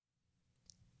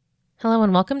Hello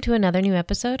and welcome to another new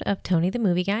episode of Tony the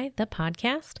Movie Guy, the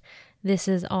podcast. This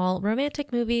is all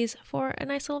romantic movies for a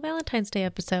nice little Valentine's Day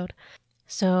episode.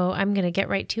 So I'm going to get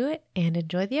right to it and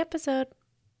enjoy the episode.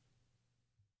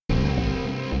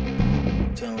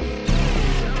 Tony.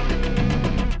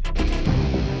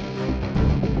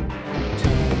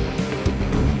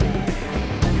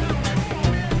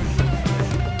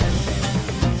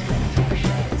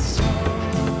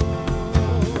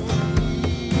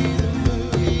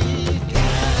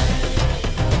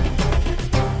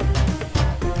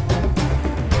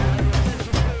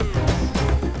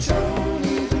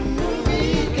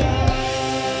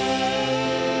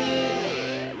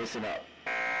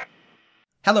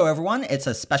 Hello everyone, it's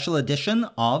a special edition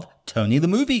of Tony the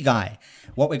Movie Guy.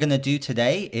 What we're going to do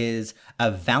today is a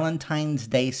Valentine's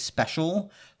Day special,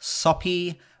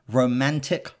 soppy,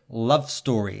 romantic love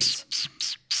stories.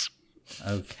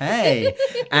 Okay,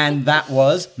 and that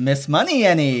was Miss Money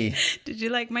Any. Did you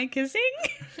like my kissing?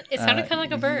 It sounded kind of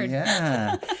like a bird.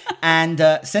 Yeah,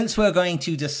 and since we're going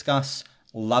to discuss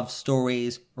love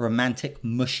stories, romantic,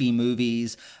 mushy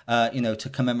movies, to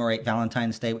commemorate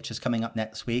Valentine's Day, which is coming up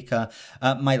next week.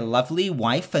 My lovely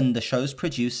wife and the show's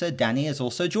producer, Danny, is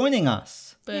also joining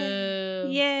us. Boo.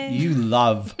 Yay. You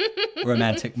love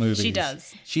romantic movies. She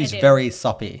does. She's I do. very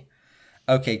soppy.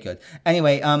 Okay, good.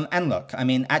 Anyway, and look, I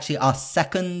mean, actually, our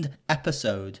second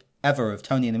episode ever of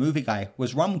Tony and the Movie Guy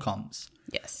was rom-coms.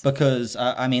 Yes. Because,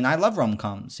 I love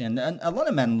rom-coms, and a lot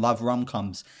of men love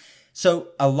rom-coms. So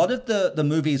a lot of the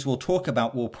movies we'll talk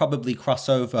about will probably cross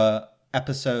over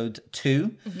episode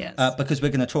 2. Yes. Because we're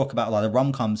going to talk about a lot of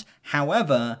rom-coms.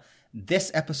 However,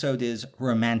 this episode is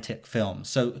romantic films.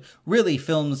 So really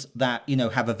films that,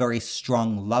 have a very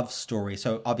strong love story.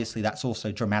 So obviously that's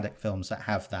also dramatic films that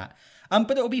have that.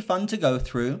 But it'll be fun to go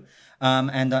through.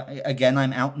 Again,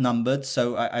 I'm outnumbered,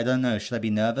 so I don't know. Should I be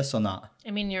nervous or not?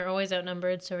 I mean, you're always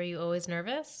outnumbered, so are you always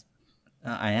nervous?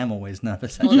 I am always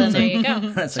nervous. Well, then there you go.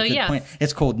 That's So a good yeah. point.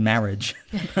 It's called marriage.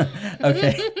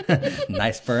 Okay.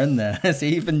 Nice burn there. See,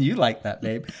 even you like that,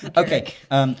 babe. Okay.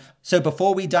 So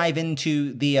before we dive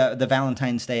into the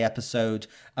Valentine's Day episode,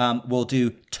 we'll do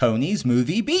Tony's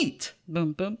Movie Beat.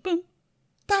 Boom, boom, boom.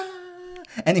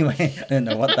 Anyway, I don't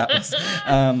know what that was.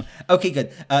 Okay,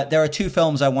 good. There are 2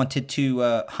 films I wanted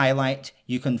to highlight.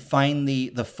 You can find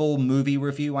the full movie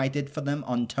review I did for them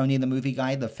on Tony the Movie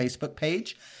Guy, the Facebook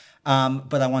page.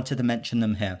 But I wanted to mention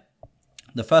them here.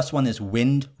 The first one is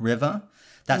Wind River.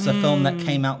 That's a film that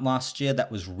came out last year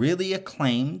that was really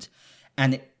acclaimed,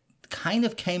 and it kind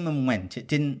of came and went. It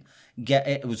didn't get,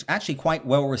 it was actually quite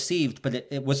well received, but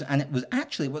it was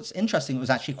actually, what's interesting, it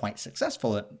was actually quite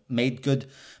successful. It made good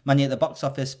money at the box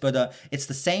office, but it's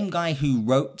the same guy who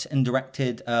wrote and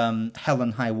directed Hell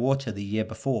and High Water the year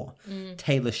before,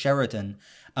 Taylor Sheridan.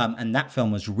 And that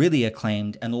film was really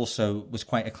acclaimed and also was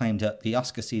quite acclaimed at the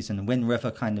Oscar season. Wind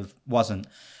River kind of wasn't.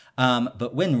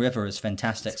 But Wind River is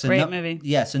fantastic. It's a great movie.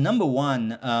 Yeah, so number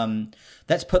one,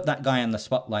 let's put that guy on the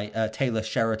spotlight, Taylor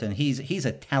Sheridan. He's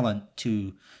a talent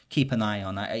to keep an eye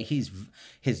on.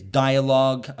 His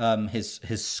dialogue,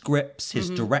 his scripts, his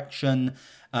direction,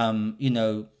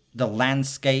 the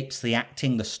landscapes, the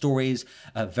acting, the stories,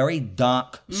 very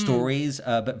dark stories,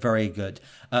 but very good.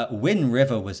 Wind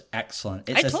River was excellent.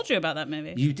 I told you about that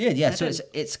movie. You did, yeah. So did.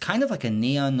 it's kind of like a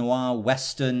neo-noir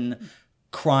Western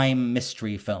crime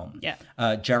mystery film.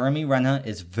 Yeah. Jeremy Renner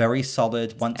is very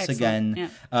solid once Excellent,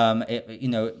 again. yeah.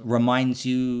 It reminds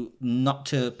you not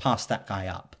to pass that guy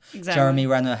up. Exactly. Jeremy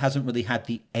Renner hasn't really had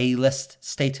the A-list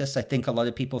status I think a lot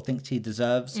of people think he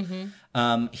deserves.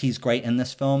 He's great in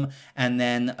this film. And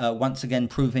then once again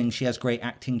proving she has great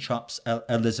acting chops,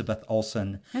 Elizabeth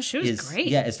Olsen. Yeah, she was great.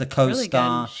 Yeah, is the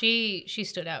co-star. She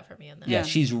stood out for me in that. Yeah, Yeah.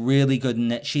 she's really good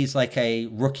in it. She's like a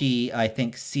rookie, I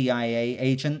think, CIA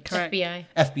agent. Correct.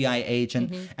 FBI.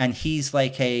 agent. And he's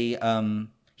like he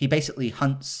basically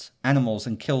hunts animals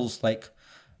and kills like,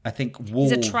 I think,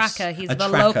 wolves. He's a tracker. He's the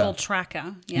local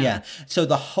tracker. Yeah. So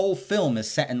the whole film is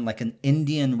set in like an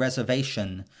Indian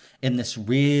reservation in this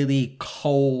really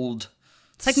cold...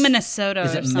 It's like Minnesota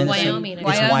Is or it something. Minnesota? Wyoming. It's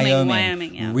It's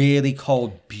Wyoming, yeah. Really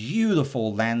cold,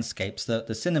 beautiful landscapes. The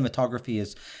cinematography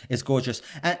is gorgeous.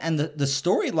 And the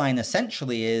storyline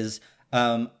essentially is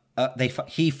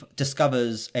he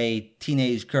discovers a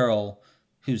teenage girl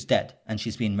who's dead and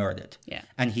she's been murdered. Yeah.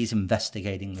 And he's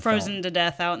investigating the Frozen film. to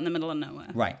death out in the middle of nowhere.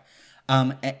 Right.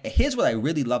 Here's what I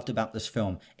really loved about this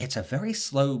film. It's a very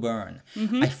slow burn.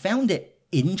 I found it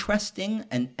interesting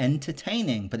and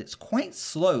entertaining, but it's quite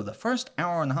slow. The first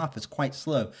hour and a half is quite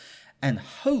slow. And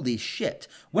holy shit,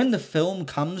 when the film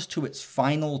comes to its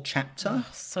final chapter,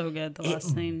 So good, the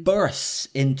last scene. bursts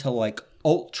into like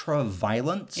ultra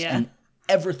violence Yeah. and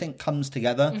everything comes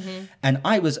together. And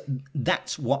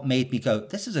that's what made me go,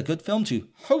 this is a good film too.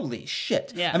 Holy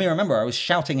shit. Yeah. I mean, remember, I was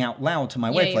shouting out loud to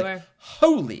my wife, you like, were.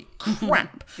 holy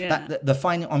crap. Yeah. The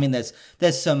final, I mean,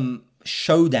 there's some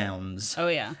showdowns Oh,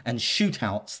 yeah. and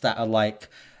shootouts that are like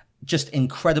just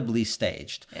incredibly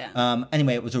staged. Yeah.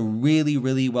 Anyway, it was a really,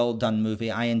 really well done movie.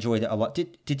 I enjoyed it a lot.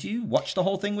 Did you watch the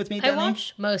whole thing with me, I Danny?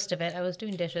 watched most of it. I was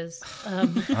doing dishes.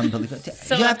 Unbelievable.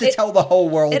 So you have to tell the whole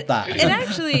world that. It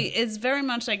actually is very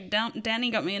much like Danny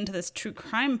got me into this true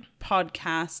crime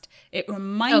podcast. It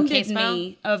reminded Case File?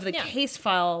 me of the case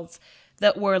files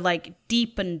that were like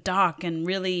deep and dark and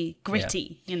really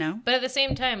gritty, you know? But at the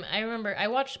same time, I remember I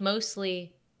watched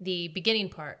mostly the beginning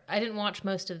part. I didn't watch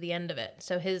most of the end of it.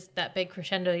 So that big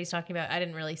crescendo he's talking about, I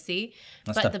didn't really see.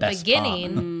 That's but the the best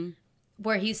beginning,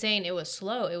 where he's saying it was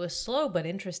slow but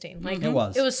interesting. Like It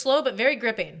was. It was slow but very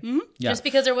gripping. Yeah. Just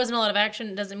because there wasn't a lot of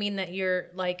action doesn't mean that you're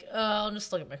like, oh, I'll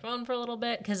just look at my phone for a little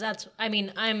bit. Because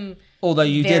I'm Although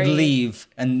you very- did leave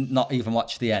and not even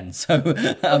watch the end. So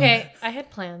okay. I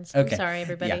had plans. okay. I'm sorry,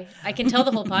 everybody. Yeah. I can tell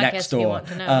the whole podcast next if you door. want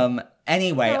to know.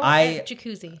 Anyway, No, I have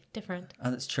jacuzzi different.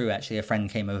 oh, that's true. Actually, a friend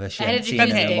came over. She I had hadn't a seen jacuzzi it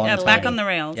in date a long with a time. Back lady. on the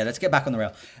rails. Yeah, let's get back on the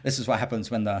rail. This is what happens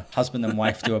when the husband and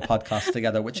wife do a podcast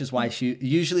together, which is why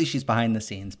she's behind the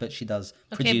scenes, but she does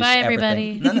produce bye, everything.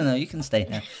 everybody. No, you can stay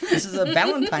here. This is a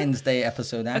Valentine's Day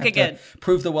episode. I have Okay, to good.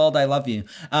 prove the world I love you.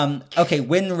 Okay,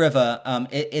 Wind River.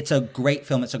 It's a great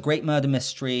film. It's a great murder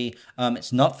mystery.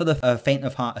 It's not for the faint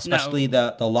of heart, especially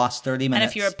the last 30 minutes. And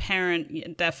if you're a parent, you're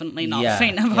definitely not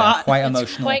faint of heart. quite It's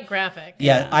emotional. quite graphic.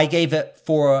 Yeah, I gave it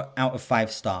 4 out of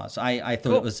 5 stars. I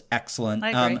thought it was excellent. I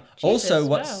agree. Also, Jesus,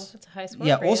 what's wow, that's a high score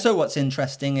yeah, for you. also what's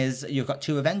interesting is you've got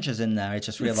 2 Avengers in there. I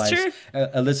just realized true.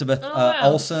 Elizabeth wow.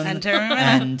 Olsen And Terry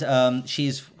and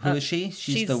she's who is she?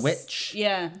 She's the witch,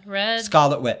 Yeah. Red.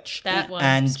 Scarlet Witch, That one,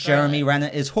 and Scarlet. Jeremy Renner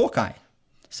is Hawkeye.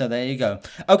 So there you go.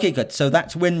 Okay, good. So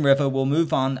that's Wind River. We'll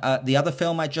move on. The other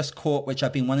film I just caught, which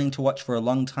I've been wanting to watch for a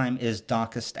long time, is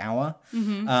Darkest Hour,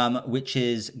 which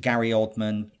is Gary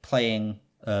Oldman playing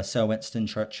Sir Winston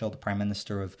Churchill, the Prime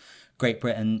Minister of Great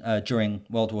Britain during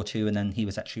World War II, and then he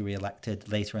was actually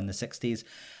re-elected later in the 60s.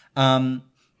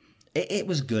 It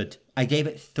was good. I gave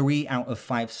it 3 out of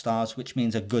 5 stars, which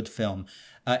means a good film.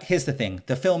 Here's the thing.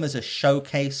 The film is a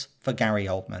showcase for Gary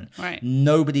Oldman. Right.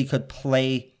 Nobody could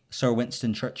play Sir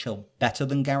Winston Churchill better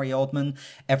than Gary Oldman.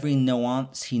 Every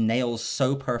nuance he nails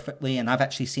so perfectly. And I've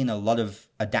actually seen a lot of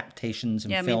adaptations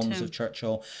and Yeah, me films too. of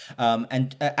Churchill.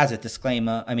 And as a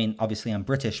disclaimer, I mean, obviously I'm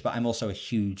British, but I'm also a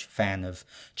huge fan of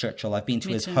Churchill. I've been to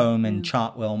his home in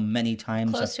Chartwell many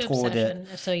times. Close I've to toured Obsession,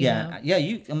 it. so you yeah, know.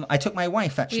 yeah. I took my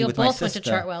wife actually We with both my went sister. to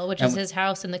Chartwell, which and is his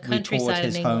house in the we countryside toured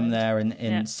his in home England. there in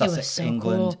Yeah. It was Sussex, so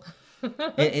England. cool.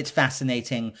 It's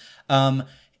fascinating.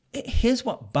 Here's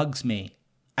what bugs me.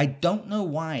 I don't know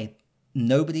why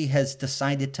nobody has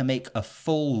decided to make a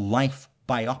full life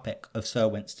biopic of Sir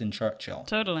Winston Churchill.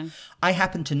 Totally. I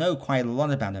happen to know quite a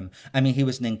lot about him. I mean, he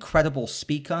was an incredible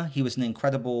speaker. He was an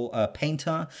incredible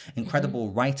painter, incredible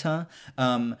writer.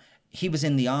 He was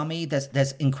in the army.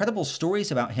 There's incredible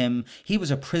stories about him. He was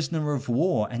a prisoner of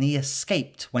war and he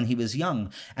escaped when he was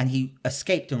young. And he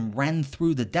escaped and ran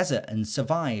through the desert and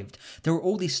survived. There were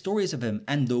all these stories of him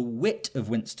and the wit of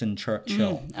Winston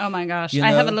Churchill. Oh my gosh. You I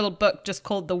have a know? little book just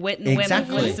called The Wit and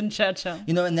Exactly. Whim of Winston Churchill.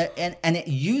 You know, and it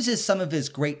uses some of his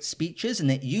great speeches,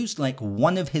 and it used like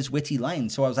one of his witty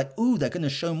lines. So I was like, ooh, they're going to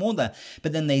show more there.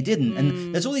 But then they didn't.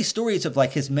 And there's all these stories of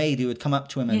like his maid who would come up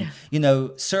to him and, you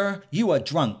know, sir, you are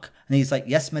drunk. And he's like,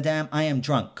 yes, madame, I am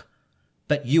drunk,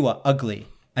 but you are ugly.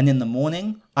 And in the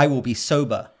morning, I will be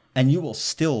sober, and you will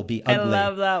still be ugly. I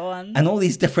love that one. And all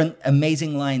these different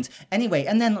amazing lines. Anyway,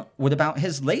 and then what about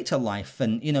his later life?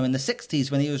 And, you know, in the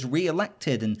 60s when he was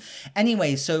re-elected. And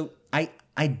anyway, so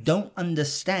I don't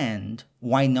understand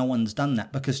why no one's done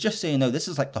that. Because just so you know, this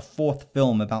is like the 4th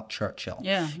film about Churchill.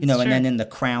 Yeah, You know, it's and true. then in The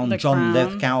Crown, The John Crown,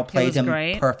 Lithgow he played was him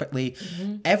great. perfectly.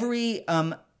 Every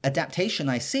adaptation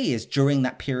I see is during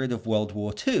that period of World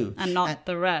War II. And not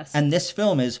the rest. And this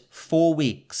film is 4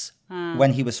 weeks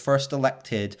when he was first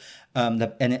elected.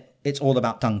 It's all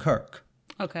about Dunkirk.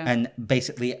 Okay. And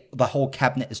basically, the whole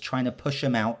cabinet is trying to push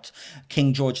him out.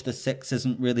 King George VI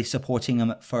isn't really supporting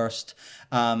him at first.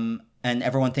 And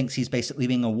everyone thinks he's basically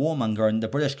being a warmonger. And the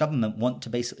British government want to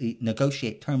basically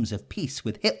negotiate terms of peace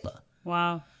with Hitler.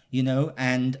 Wow. You know,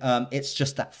 and it's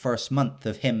just that first month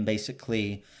of him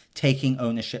basically taking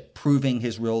ownership, proving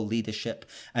his real leadership.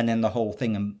 And then the whole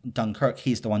thing in Dunkirk,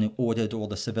 he's the one who ordered all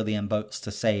the civilian boats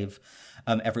to save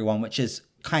everyone, which is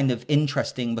kind of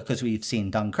interesting because we've seen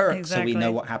Dunkirk, so we know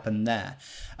Exactly. what happened there.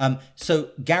 So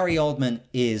Gary Oldman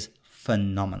is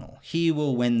phenomenal. He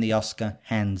will win the Oscar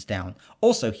hands down.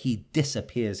 Also, he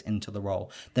disappears into the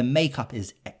role. The makeup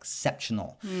is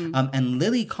exceptional. And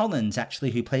Lily Collins,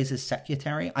 actually, who plays his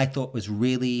secretary, I thought was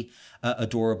really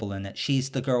adorable in it. She's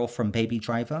the girl from Baby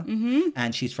Driver,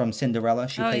 and she's from Cinderella.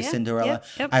 She plays Cinderella.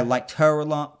 Yep. I liked her a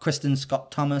lot. Kristen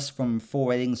Scott Thomas from Four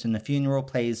Weddings and a Funeral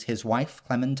plays his wife,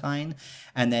 Clementine.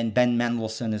 And then Ben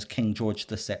Mendelsohn is King George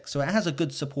VI. So it has a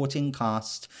good supporting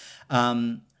cast.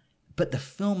 But the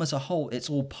film as a whole, it's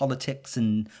all politics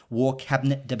and war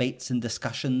cabinet debates and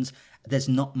discussions. There's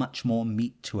not much more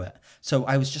meat to it. So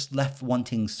I was just left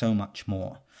wanting so much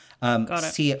more.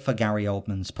 See it for Gary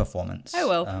Oldman's performance. I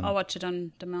will. I'll watch it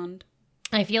on demand.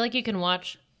 I feel like you can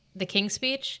watch The King's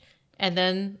Speech and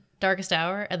then Darkest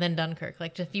Hour and then Dunkirk.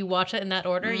 Like, if you watch it in that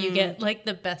order, you get like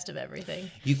the best of everything.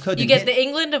 You could. You get the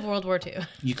England of World War II.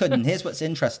 You could. And here's what's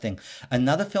interesting.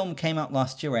 Another film came out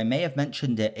last year. I may have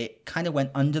mentioned it. It kind of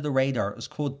went under the radar. It was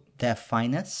called Their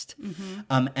Finest.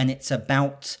 And it's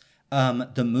about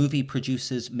the movie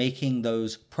producers making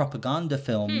those propaganda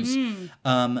films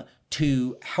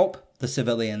to help the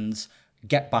civilians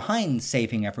get behind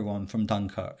saving everyone from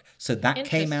Dunkirk. So that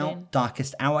came out.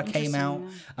 Darkest Hour came out.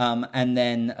 And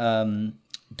then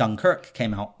Dunkirk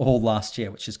came out all last year,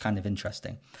 which is kind of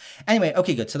interesting. Anyway,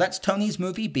 okay, good. So that's Tony's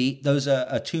Movie Beat. Those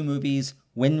are two movies.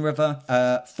 Wind River,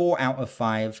 4 out of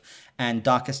 5. And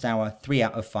Darkest Hour, 3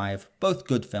 out of 5. Both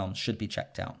good films, should be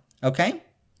checked out. Okay?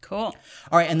 Cool.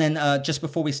 All right, and then just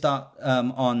before we start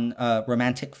on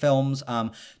romantic films,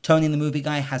 Tony the Movie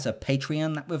Guy has a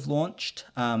Patreon that we've launched.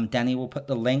 Danny will put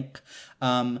the link.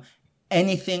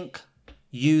 Anything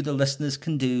you, the listeners,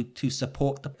 can do to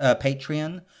support the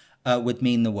Patreon would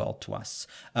mean the world to us.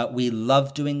 We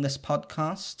love doing this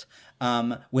podcast.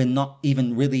 We're not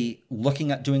even really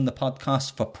looking at doing the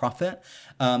podcast for profit,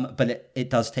 but it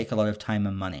does take a lot of time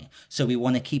and money. So we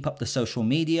want to keep up the social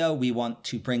media. We want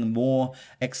to bring more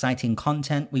exciting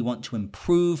content. We want to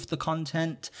improve the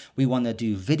content. We want to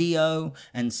do video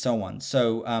and so on.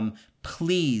 So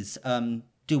please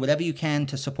do whatever you can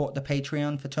to support the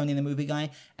Patreon for Tony the Movie Guy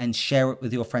and share it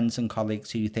with your friends and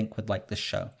colleagues who you think would like this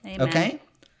show. Amen. Okay?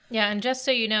 Yeah, and just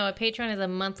so you know, a Patreon is a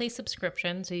monthly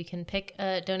subscription, so you can pick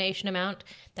a donation amount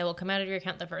that will come out of your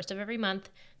account the first of every month.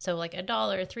 So like $1,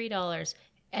 $3,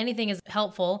 anything is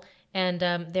helpful, and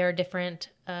there are different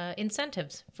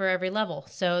incentives for every level.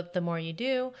 So the more you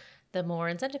do, the more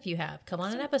incentive you have. Come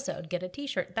on an episode, get a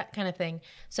t-shirt, that kind of thing.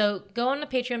 So go on the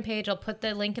Patreon page. I'll put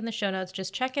the link in the show notes.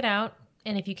 Just check it out,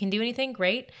 and if you can do anything,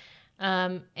 great.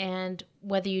 And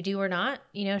whether you do or not,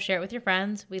 share it with your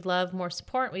friends. We'd love more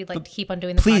support. We'd like to keep on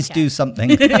doing the Please podcast. do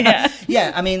something.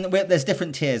 Yeah, I mean, there's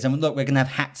different tiers. And look, we're going to have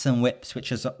hats and whips,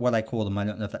 which is what I call them. I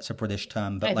don't know if that's a British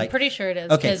term, but I'm pretty sure it is,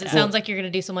 because it sounds like you're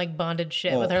going to do some like bondage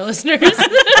shit with our listeners.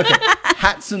 Okay,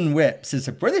 hats and whips is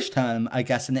a British term, I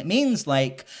guess, and it means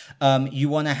like you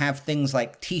want to have things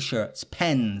like t-shirts,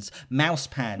 pens, mouse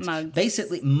pads,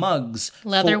 basically mugs,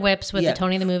 leather whips with the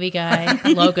Tony the Movie Guy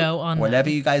logo on whatever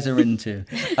them. you guys are into.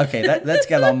 Okay, let's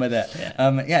get on with it.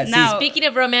 Now, speaking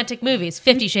of romantic movies,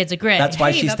 50 Shades of Grey. That's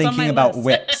why she's that's on thinking my about list.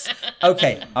 whips.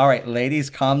 Okay, all right, ladies,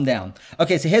 calm down.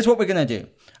 Okay, so here's what we're going to do.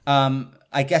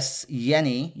 I guess,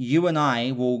 Yenny, you and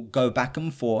I will go back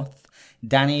and forth.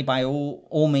 Danny, by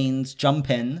all means, jump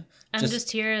in. I'm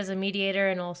just here as a mediator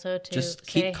and also to just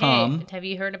say, keep calm. Hey, have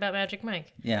you heard about Magic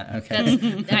Mike? Yeah,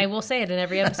 okay. I will say it in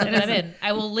every episode that I'm in.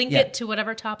 I will link it to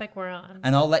whatever topic we're on.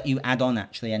 And I'll let you add on,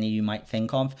 actually, any you might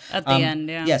think of. At the end,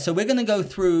 yeah. Yeah, so we're going to go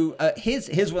through,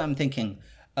 here's what I'm thinking.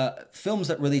 Films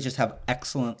that really just have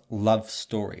excellent love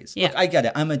stories. Yeah. Look, I get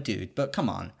it. I'm a dude, but come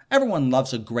on. Everyone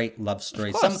loves a great love story.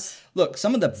 Of course.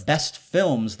 Some of the best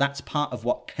films, that's part of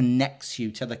what connects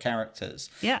you to the characters.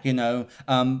 Yeah.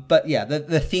 But yeah,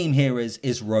 the theme here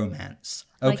is romance.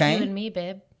 Okay? Like you and me,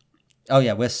 babe. Oh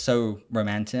yeah, we're so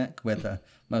romantic. We're the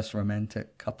most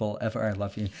romantic couple ever. I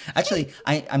love you. Actually,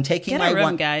 I'm taking Get my a room,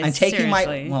 one. guys. I'm taking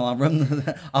Seriously. our room.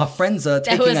 Our friends are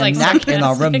taking was, a like, nap in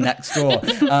our room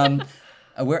sarcastic. next door.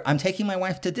 I'm taking my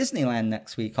wife to Disneyland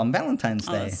next week on Valentine's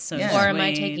Day. That's so Or am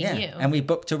I Sweet. taking Yeah, you? and we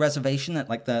booked a reservation at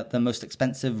like the most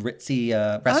expensive ritzy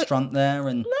restaurant there.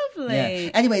 And Lovely.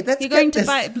 Yeah. Anyway, let's You're get going this.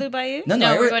 to Blue Bayou? No,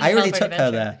 No, we're going to I already California took her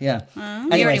Adventure. there. Yeah.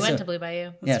 We Anyway, already so- went to Blue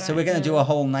Bayou. Yeah, so we're right. going to do a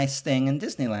whole nice thing in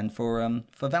Disneyland for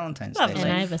Valentine's Day. Lovely.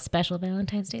 And I have a special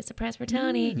Valentine's Day surprise for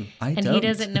Tony. I and he don't.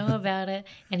 doesn't know about it.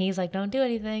 And he's like, don't do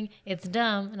anything. It's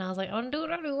dumb. And I was like, I want to do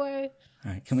it anyway.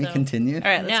 All right, can we So- continue? All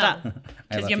right, let's No. stop. I Because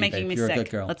love you're you, making babe. me You're sick. a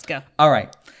good girl. Let's go. All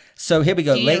right, so here we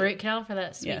go. Do you need a root canal for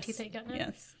that sweet Yes. teeth that you got now?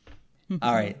 Yes.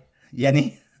 All right,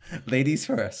 Yenny, ladies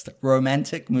first.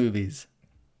 Romantic movies.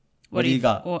 What do you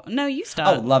got? Well, no, you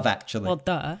start. Oh, Love Actually. Well,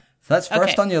 duh. So that's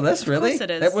first Okay. on your list, Of really? course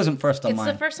it is. That wasn't first on It's mine.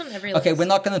 the first on every list. Okay, we're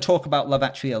not going to talk about Love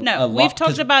Actually a No, lot. we've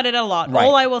talked 'cause- about it a lot. Right.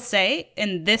 All I will say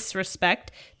in this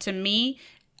respect, to me,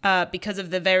 because of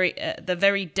the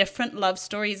very different love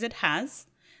stories it has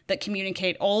that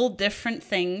communicate all different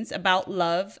things about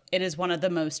love, it is one of the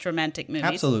most romantic movies.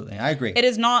 Absolutely, I agree. It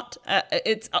is not.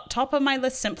 It's top of my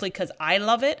list simply because I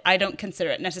love it. I don't consider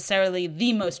it necessarily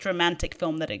the most romantic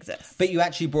film that exists. But you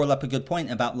actually brought up a good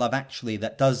point about Love Actually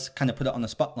that does kind of put it on the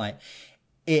spotlight.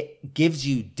 It gives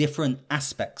you different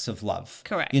aspects of love.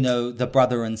 Correct. You know, the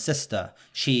brother and sister.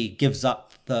 She gives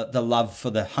up the love for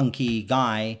the hunky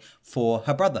guy for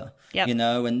her brother. Yep. You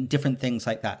know, and different things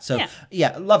like that. So, Yeah.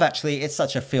 yeah, Love Actually, it's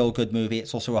such a feel-good movie.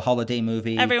 It's also a holiday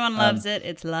movie. Everyone loves it.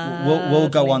 It's love. We'll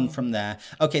go on from there.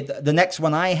 Okay, the next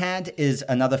one I had is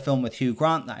another film with Hugh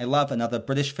Grant that I love, another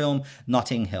British film,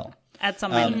 Notting Hill. That's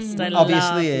on my list. I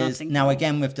Obviously love is. Notting Now, Hill.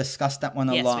 again, we've discussed that one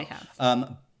a Yes, lot. we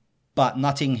have. But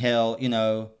Notting Hill, you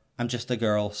know, I'm just a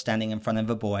girl standing in front of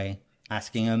a boy,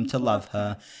 asking him to love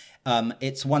her.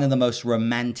 It's one of the most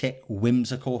romantic,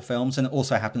 whimsical films, and it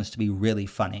also happens to be really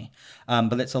funny.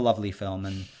 But it's a lovely film,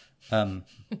 and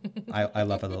I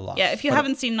love it a lot. Yeah, if you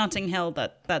haven't seen Notting Hill,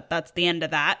 that's the end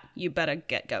of that. You better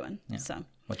get going. So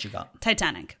What you got?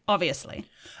 Titanic, obviously.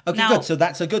 Okay, Now- good. So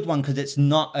that's a good one because it's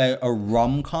not a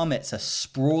rom-com. It's a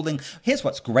sprawling... Here's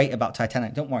what's great about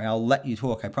Titanic. Don't worry, I'll let you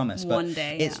talk, I promise. But One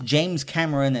day, it's yeah. James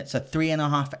Cameron. It's a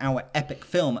 3.5-hour epic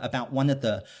film about one of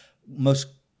the most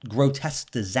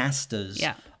grotesque disasters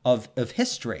Yeah. of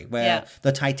history, where Yeah.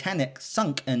 the Titanic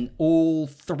sunk and all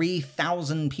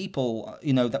 3,000 people,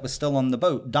 you know, that were still on the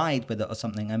boat died with it or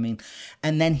something. I mean,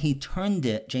 and then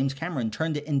James Cameron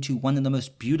turned it into one of the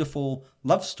most beautiful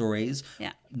love stories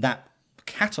Yeah. that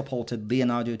catapulted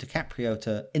Leonardo DiCaprio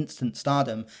to instant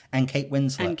stardom and Kate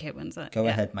Winslet. And Kate Winslet. Go yeah.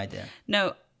 ahead, my dear.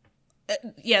 No.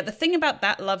 Yeah, the thing about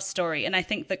that love story, and I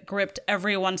think that gripped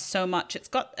everyone so much, it's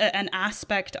got an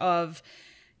aspect of,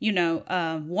 you know,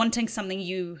 wanting something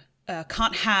you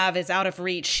can't have, is out of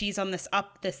reach. She's on this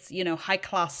you know, high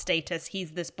class status.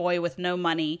 He's this boy with no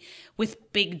money,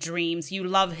 with big dreams. You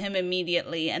love him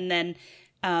immediately, and then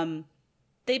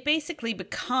they basically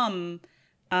become.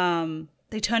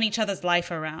 They turn each other's life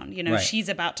around. You know, Right. she's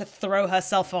about to throw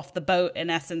herself off the boat in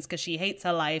essence because she hates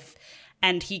her life,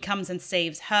 and he comes and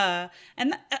saves her.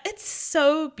 And it's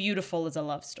so beautiful as a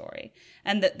love story,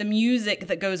 and that the music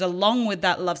that goes along with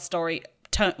that love story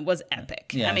was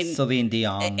epic. Yeah, I mean, Celine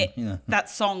Dion. you know. that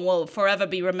song will forever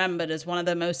be remembered as one of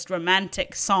the most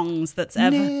romantic songs that's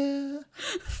ever. Near,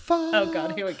 far, Oh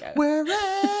God, here we go.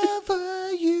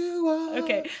 Wherever you are.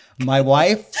 Okay. My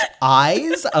wife's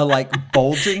eyes are like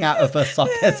bulging out of her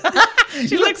sockets.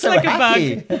 She looks like a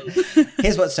bug.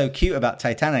 Here's what's so cute about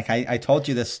Titanic. I told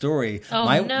you this story. Oh,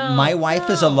 my wife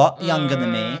is a lot younger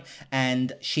than me,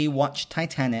 and she watched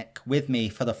Titanic with me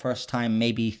for the first time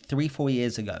maybe 3-4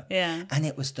 years ago. Yeah. And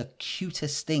it was the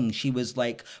cutest thing. She was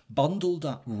like bundled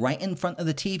up right in front of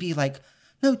the TV like,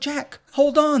 no, Jack,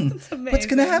 hold on. What's going to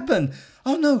amazing. happen?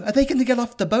 Oh no, are they going to get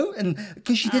off the boat? And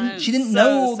because she didn't so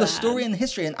know all the sad. story and the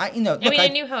history. And I I mean, I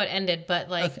knew how it ended, but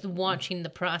like watching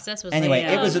the process was Anyway,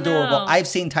 like, it was oh, adorable. no. I've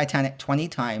seen Titanic 20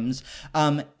 times.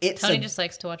 It's Tony just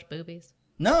likes to watch boobies.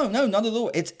 No, not at all.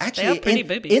 It's actually pretty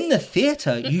boobies. in the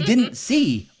theater. You didn't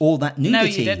see all that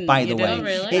nudity, didn't. by You the way. didn't.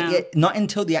 Oh, really? Not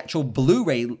until the actual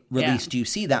Blu-ray release do you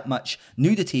see that much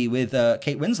nudity with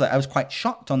Kate Winslet. I was quite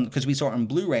shocked because we saw it on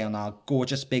Blu-ray on our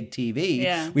gorgeous big TV.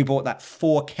 Yeah. We bought that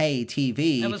 4K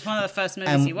TV. It was one of the first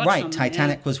movies you watched. right, on it,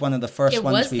 Titanic yeah. was one of the first It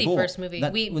ones was we the bought. first movie.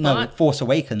 We no, bought- Force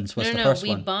Awakens was the first We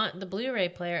one. bought the Blu-ray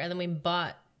player and then we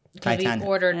bought because we Titanic.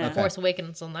 ordered Okay. Force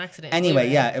Awakens on accident. Anyway,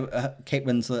 Blu-ray. yeah, Kate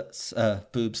Winslet's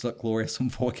boobs look glorious on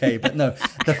 4K, but no,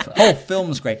 the whole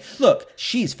film's great. Look,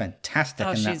 she's fantastic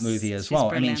in that she's- movie as she's well.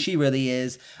 I brilliant. mean, she really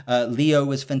is. Leo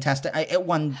was fantastic. It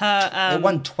won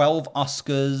 12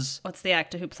 Oscars. What's the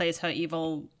actor who plays her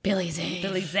evil? Billy Zane.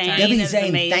 Billy Zane. Billy is Zane,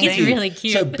 amazing. thank He's you. really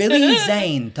cute. So Billy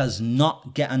Zane does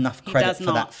not get enough credit does for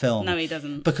not. that film. No, he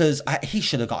doesn't. Because he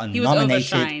should have gotten was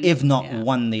nominated, overshined. if not Yeah.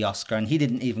 won the Oscar, and he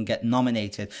didn't even get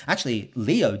nominated. Actually,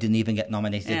 Leo didn't even get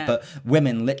nominated, Yeah. but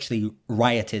women literally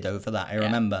rioted over that. I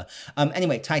remember.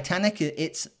 Anyway, Titanic,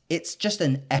 it's just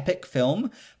an epic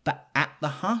film, but at the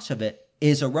heart of it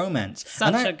is a romance.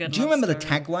 Such a good Do you love remember the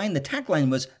story. tagline? The tagline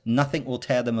was "Nothing will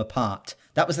tear them apart."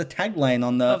 That was the tagline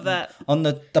on Of that.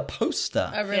 the poster.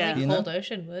 A really Yeah. cold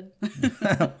ocean would.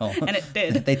 And it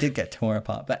did. They did get torn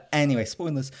apart. But anyway,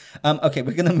 spoilers. Okay,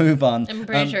 we're going to move on. I'm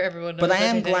pretty sure everyone knows But I what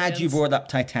am Titanic glad you is. brought up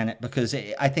Titanic because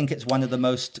I think it's one of the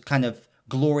most kind of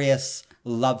glorious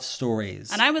love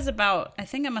stories. And I was about, I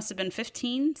think I must have been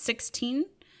 15, 16.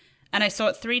 And I saw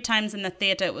it 3 times in the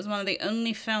theater. It was one of the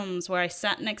only films where I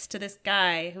sat next to this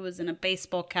guy who was in a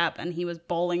baseball cap and he was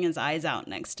bawling his eyes out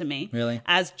next to me. Really?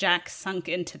 As Jack sunk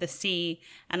into the sea.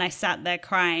 And I sat there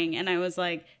crying. And I was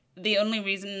like, the only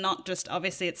reason, not just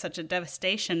obviously it's such a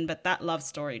devastation, but that love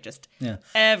story, just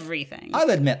everything. I'll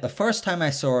admit, the first time I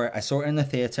saw it in the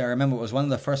theater. I remember it was one of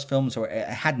the first films where it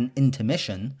had an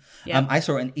intermission. Yeah. I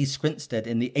saw it in East Grinstead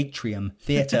in the Atrium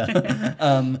Theatre, which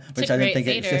I don't great think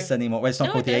it theater. exists anymore. Well, it's not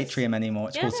No, called it the is. Atrium anymore.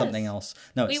 It's Yeah, called it something is. else.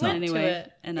 No, We it's went not. to Anyway,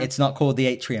 it. It's not called the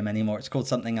Atrium anymore. It's called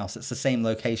something else. It's the same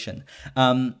location.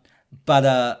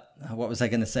 But what was I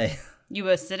going to say? You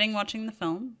were sitting watching the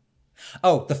film.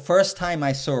 Oh, the first time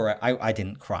I saw it, I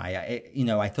didn't cry.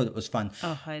 I thought it was fun.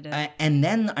 Oh, I did. And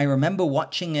then I remember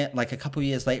watching it like a couple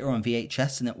years later on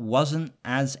VHS, and it wasn't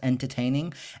as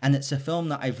entertaining. And it's a film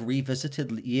that I've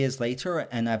revisited years later,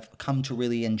 and I've come to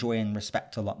really enjoy and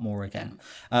respect a lot more again.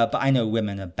 But I know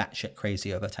women are batshit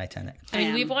crazy over Titanic. I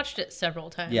mean, we've watched it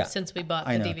several times since we bought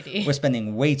the I know. DVD. We're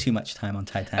spending way too much time on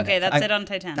Titanic. Okay, that's it on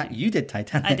Titanic. You did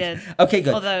Titanic. I did. Okay,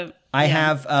 good. Although, I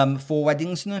have 4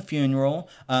 Weddings and a Funeral,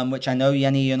 which I know,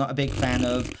 Yenny, you're not a big fan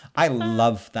of. I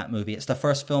love that movie. It's the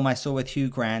first film I saw with Hugh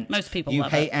Grant. Most people you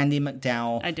love hate it. Andy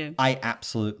McDowell. I do. I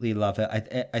absolutely love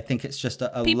it. I think it's just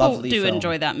a people lovely do film.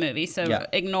 enjoy that movie, so Yeah.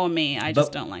 ignore me. I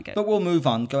just don't like it. But we'll move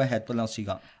on. Go ahead. What else you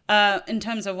got? In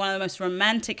terms of one of the most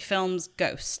romantic films,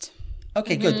 Ghost.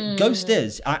 Okay, good. Ghost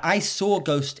is. I saw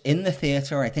Ghost in the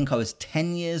theater. I think I was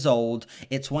 10 years old.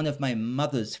 It's one of my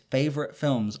mother's favorite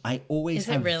films. I always Is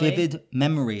it have really? vivid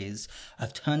memories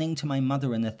of turning to my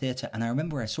mother in the theater. And I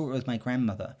remember I saw it with my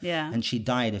grandmother. Yeah. And she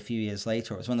died a few years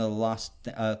later. It was one of the last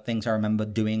things I remember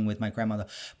doing with my grandmother.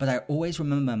 But I always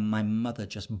remember my mother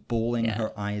just bawling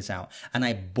her eyes out. And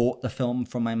I bought the film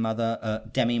from my mother,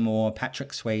 Demi Moore, Patrick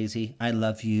Swayze. I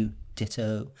love you.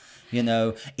 Ditto.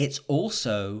 It's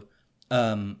also...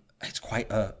 it's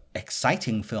quite a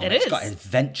exciting film. It It's is. got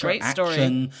adventure, Great story.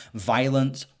 action,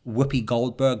 violence. Whoopi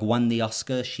Goldberg won the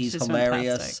Oscar. She's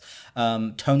hilarious.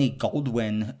 Tony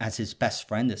Goldwyn as his best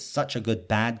friend is such a good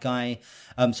bad guy.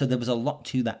 So there was a lot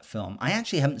to that film. I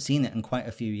actually haven't seen it in quite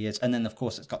a few years. And then, of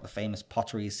course, it's got the famous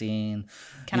pottery scene.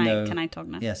 Can I talk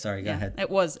now? Yeah, sorry, go ahead. It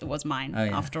was mine,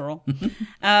 yeah. after all.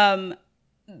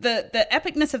 The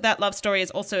epicness of that love story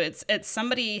is also it's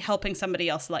somebody helping somebody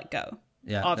else let go.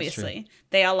 Yeah, that's obviously true.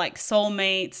 they are like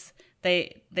soulmates.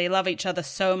 They love each other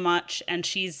so much, and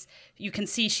you can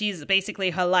see she's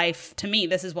basically her life. To me,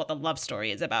 this is what the love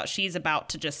story is about. She's about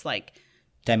to just like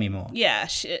Demi Moore. Yeah,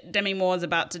 Demi Moore's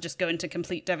about to just go into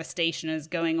complete devastation, is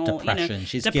going all Depression.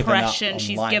 She's depression. given up on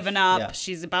She's life. given up. Yeah.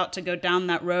 She's about to go down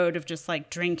that road of just like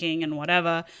drinking and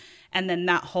whatever, and then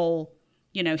that whole,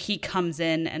 he comes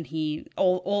in and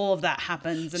all of that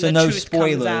happens, and So the no truth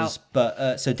comes spoilers, out.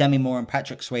 but so Demi Moore and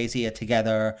Patrick Swayze are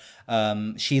together.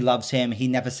 She loves him. He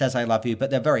never says "I love you," but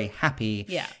they're very happy.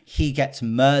 Yeah. He gets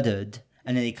murdered,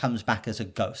 and then he comes back as a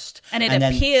ghost. And it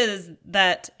appears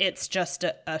that it's just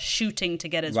a shooting to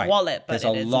get his wallet, but there's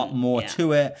a lot more yeah.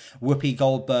 to it. Whoopi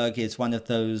Goldberg is one of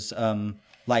those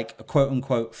like quote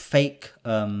unquote fake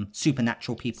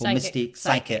supernatural people,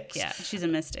 psychics. Yeah, she's a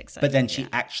mystic. Psychic, But then she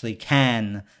actually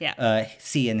can Yeah.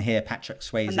 see and hear Patrick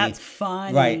Swayze. And that's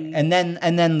funny. Right. And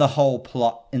then the whole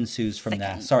plot ensues from there.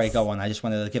 Thickens. Sorry, go on. I just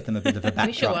wanted to give them a bit of a backdrop.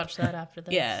 We should watch that after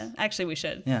this. Yeah, actually, we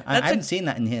should. Yeah, I haven't seen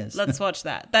that in years. Let's watch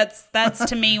that. That's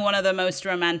to me one of the most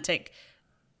romantic,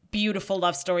 beautiful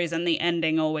love stories, and the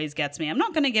ending always gets me. I'm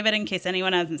not going to give it in case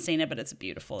anyone hasn't seen it, but it's a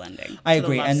beautiful ending. I to the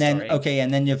agree. love And then story.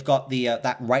 and then you've got the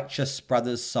that Righteous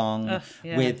Brothers song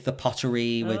yeah. with the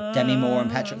pottery with Demi Moore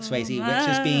and Patrick Swayze, which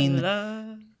has My been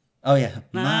love. oh yeah,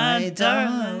 My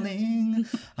darling,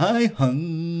 I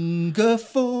hunger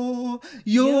for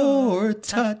your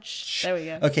touch. There we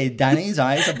go. Okay, Danny's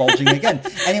eyes are bulging again.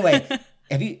 Anyway,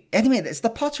 it's the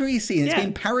pottery scene. It's Yeah.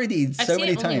 been parodied I've so seen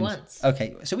many it only times. once.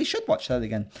 Okay, so we should watch that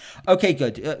again. Okay,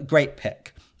 good. Great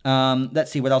pick.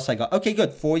 Let's see what else I got. Okay,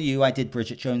 good. For you, I did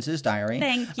Bridget Jones's Diary.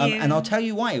 Thank you. And I'll tell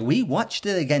you why. We watched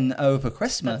it again over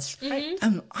Christmas.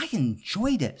 And I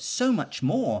enjoyed it so much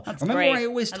more. Remember great. I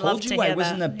always I'd told love to you I hear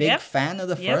wasn't that. a big Yep. fan of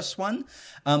the first one?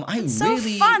 so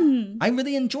fun. I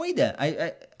really enjoyed it.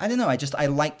 I don't know. I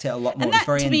liked it a lot more. And It was that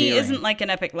very to me endearing. isn't like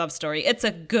an epic love story. It's a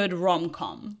good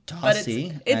rom-com. But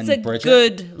Darcy it's and a Bridget.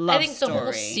 good love I think the story.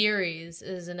 whole series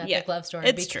is an epic Yeah, love story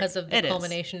it's because true. of the It is.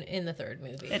 culmination in the third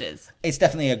movie. It is. It's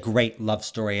definitely a great love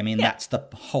story. I mean, Yeah. that's the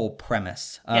whole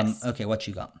premise. Yes. Okay, what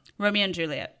you got? Romeo and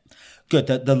Juliet. Good.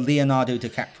 The Leonardo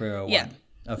DiCaprio one. Yeah.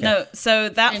 Okay. No, so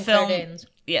that And film... Claire Danes.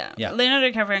 Yeah. Yeah. Leonardo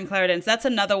DiCaprio and Claire Danes. That's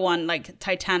another one like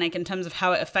Titanic in terms of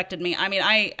how it affected me. I mean,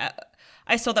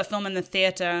 I saw that film in the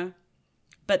theater,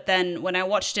 But then when I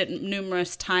watched it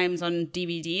numerous times on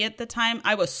DVD at the time,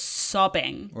 I was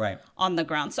sobbing on the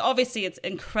ground. So obviously it's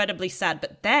incredibly sad,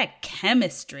 but their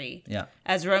chemistry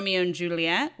as Romeo and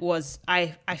Juliet was,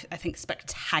 I think,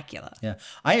 spectacular. Yeah,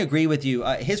 I agree with you.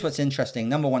 Here's what's interesting.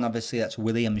 Number one, obviously, that's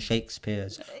William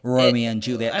Shakespeare's Romeo and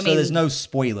Juliet. So there's no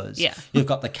spoilers. Yeah. You've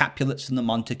got the Capulets and the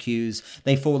Montagues.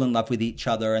 They fall in love with each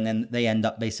other, and then they end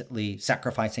up basically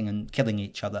sacrificing and killing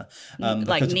each other.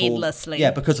 Like needlessly.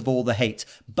 Because of all the hate.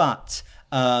 But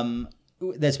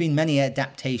there's been many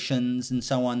adaptations and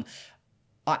so on.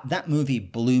 That movie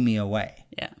blew me away.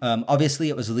 Yeah. Obviously,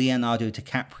 it was Leonardo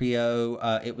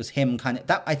DiCaprio. It was him kind of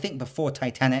that. I think before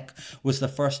Titanic was the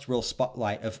first real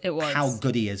spotlight of how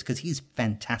good he is, because he's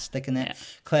fantastic in it. Yeah.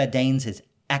 Claire Danes is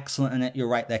excellent in it. You're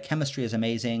right. Their chemistry is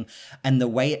amazing. And the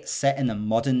way it's set in a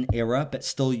modern era, but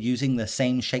still using the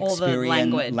same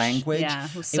Shakespearean language. Yeah,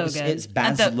 it was so good. It's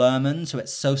Baz Luhrmann, so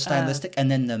it's so stylistic.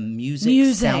 And then the music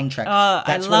soundtrack.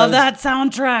 I love that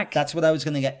soundtrack. That's what I was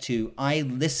going to get to. I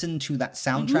listened to that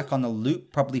soundtrack on a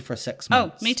loop probably for 6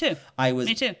 months. Oh, me too.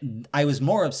 Me too. I was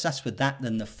more obsessed with that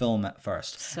than the film at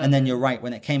first. So and then you're right.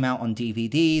 When it came out on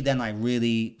DVD, then I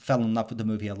really fell in love with the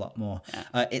movie a lot more.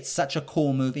 Yeah. It's such a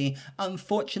cool movie.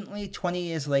 Unfortunately, 20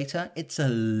 years later, it's a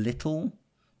little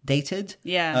dated.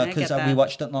 Yeah, because we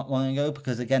watched it not long ago.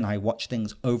 Because again, I watch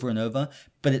things over and over,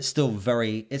 but it's still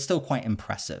quite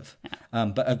impressive. Yeah.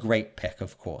 But a great pick,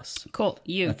 of course. Cool.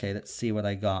 Okay, let's see what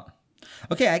I got.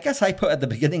 Okay, I guess I put at the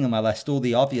beginning of my list all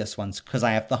the obvious ones because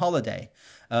I have The Holiday,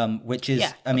 which is,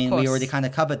 we already kind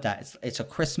of covered that. It's a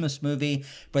Christmas movie,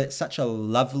 but it's such a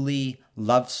lovely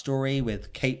love story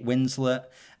with Kate Winslet.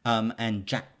 And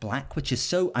Jack Black, which is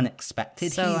so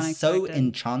unexpected. He's so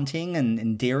enchanting and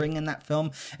endearing in that film.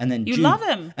 And then you love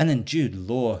him. And then Jude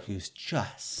Law, who's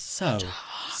just so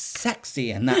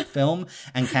sexy in that film,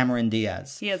 and Cameron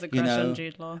Diaz. He has a crush on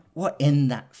Jude Law. What in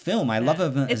that film? I love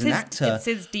him as an actor. It's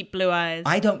his deep blue eyes.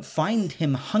 I don't find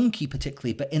him hunky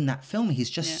particularly, but in that film,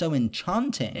 he's just so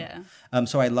enchanting. Yeah.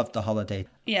 So I loved The Holiday.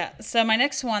 Yeah. So my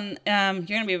next one, you're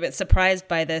going to be a bit surprised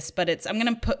by this, but I'm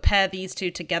going to pair these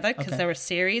two together because they're a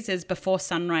series. Is Before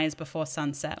Sunrise, Before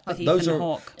Sunset with Ethan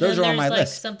Hawke. Those are on my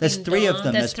list. There's three of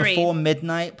them. There's three. Before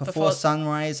Midnight, Before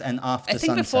Sunrise, and After Sunset.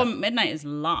 I think Before Midnight is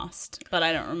last, but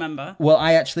I don't remember. Well,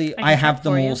 I have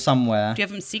them all somewhere. Do you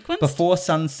have them sequenced? Before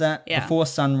Sunset, Before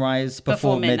Sunrise,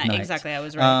 Before Midnight. Exactly, I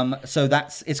was right. So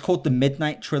it's called the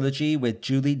Midnight Trilogy with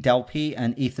Julie Delpy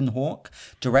and Ethan Hawke,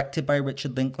 directed by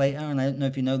Richard Linklater. And I don't know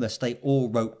if you know this, they all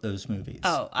wrote those movies.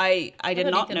 Oh, I did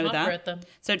not know that.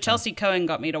 So Chelsea Cohen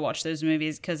got me to watch those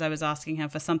movies because I was asking her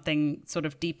for something sort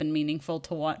of deep and meaningful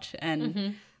to watch.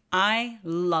 And I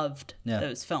loved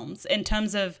those films in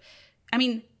terms of,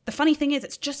 the funny thing is,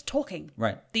 it's just talking.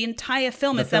 Right. The entire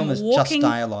film is them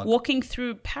walking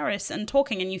through Paris and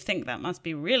talking, and you think that must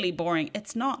be really boring.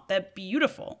 It's not. They're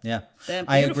beautiful. Yeah. They're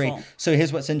beautiful. I agree. So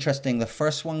here's what's interesting. The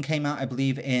first one came out, I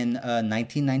believe, in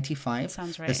 1995. That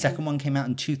sounds right. The second one came out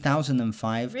in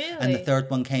 2005. Really? And the third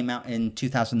one came out in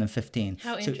 2015.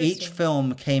 How so interesting. each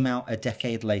film came out a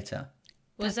decade later.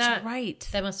 That's right?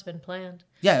 That must have been planned.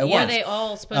 Yeah, it was. Are they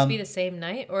all supposed to be the same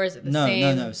night, or is it the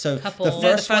same No. So couple? the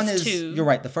first one is two. You're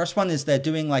right. The first one is they're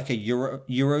doing like a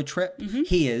Euro trip. Mm-hmm.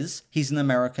 He's an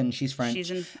American. She's French.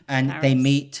 She's in and Paris. They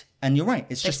meet. And you're right.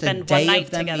 It's just a spend day one night of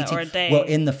them together, meeting. or a day. Well,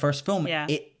 in the first film,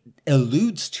 it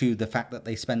alludes to the fact that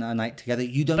they spend a night together.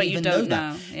 You don't even know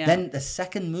that. Yeah. Then the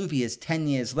second movie is 10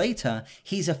 years later.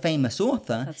 He's a famous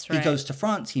author. That's right. He goes to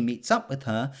France. He meets up with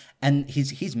her, and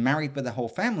he's married with the whole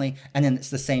family. And then it's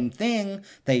the same thing.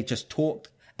 They just talk.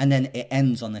 And then it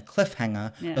ends on a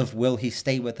cliffhanger of will he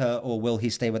stay with her or will he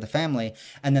stay with the family?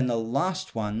 And then the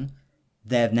last one,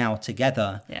 they're now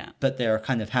together, but they're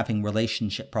kind of having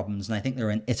relationship problems. And I think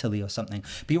they're in Italy or something.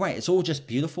 But you're right, it's all just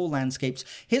beautiful landscapes.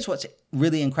 Here's what's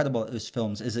really incredible at those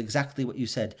films is exactly what you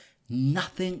said.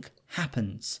 Nothing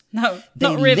happens. No,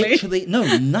 not really.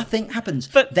 Nothing happens.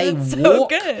 But they that's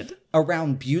walk so good.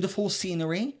 around beautiful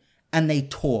scenery and they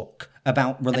talk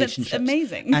about relationships. And it's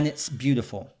amazing. And it's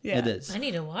beautiful. Yeah. It is. I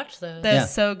need to watch those. They're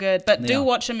so good. But do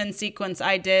watch them in sequence.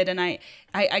 I did, and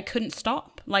I couldn't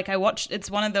stop. Like I watched, it's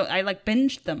one of the, I like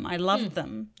binged them. I loved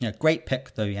them. Yeah, great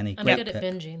pick though, Yanni. I'm Great good at pick.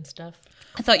 binging stuff.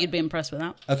 I thought you'd be impressed with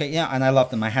that. Okay, yeah, and I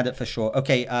love them. I had it for sure.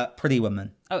 Okay, Pretty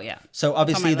Woman. Oh yeah. So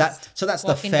obviously that's Walking the down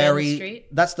the fairy street.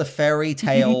 that's the fairy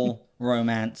tale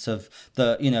romance of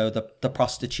the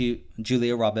prostitute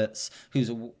Julia Roberts,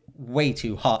 who's way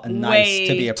too hot and nice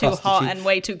to be a prostitute. Way too hot and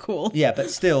way too cool. Yeah,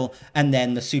 but still, and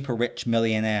then the super rich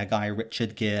millionaire guy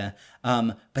Richard Gere,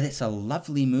 But it's a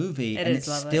lovely movie, and is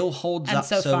it lovely. still holds And up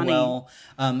so so funny. well.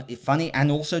 Funny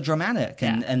and also dramatic,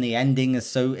 and the ending is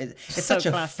it's So such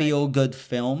a classic. feel-good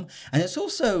film, and it's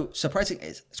also surprising.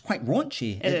 It's quite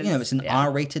raunchy. It You know, is, it's an yeah.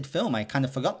 R-rated film. I kind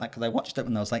of forgot that because I watched it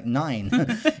when I was like 9.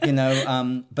 You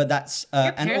know, but that's Your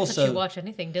and parents also let you watch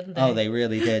anything, didn't they? oh, they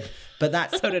really did. But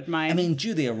that's So did mine. I mean,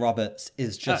 Julia Roberts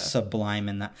is just sublime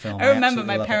in that film. I remember absolutely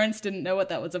my love it. parents didn't know what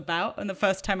that was about, and the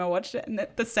first time I watched it, and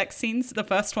the sex scenes, the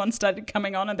first one started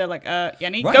coming on, and they're like,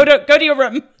 Yenny, Right. go to your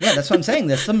room. Yeah, that's what I'm saying.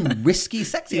 There's some risky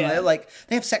sex. Yeah. Like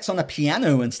they have sex on a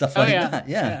piano and stuff like yeah. that.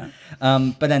 Yeah.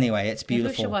 But anyway, it's Maybe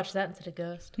beautiful. we should watch that instead of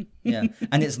Ghost. Yeah,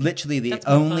 and it's literally the That's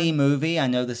more only fun. movie, I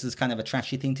know this is kind of a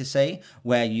trashy thing to say,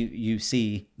 where you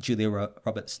see Julia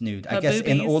Roberts nude. I Her guess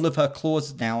in boobies. all of her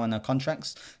clauses now and her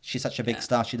contracts, she's such a big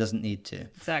star she doesn't need to.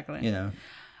 Exactly. You know,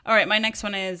 All right, my next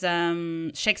one is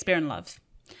Shakespeare in Love.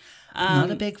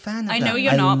 not a big fan of I that. know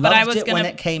you're not, but I loved was it gonna when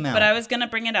it came out. But I was gonna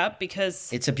bring it up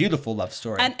because It's a beautiful love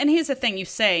story. and here's the thing: you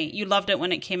say you loved it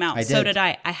when it came out. I So did. did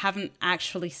I. I haven't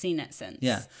actually seen it since.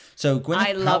 Yeah. So Gwyneth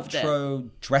I loved it. Paltrow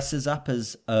dresses up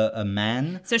as a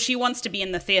man. So she wants to be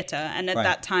in the theater, and at Right.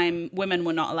 that time, women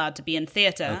were not allowed to be in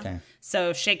theater. Okay.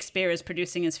 So Shakespeare is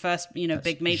producing his first,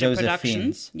 big major Joseph production.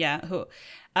 Fiennes. Yeah.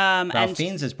 Ralph And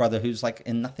Fiennes' his brother, who's like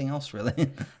in nothing else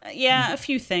really. yeah, a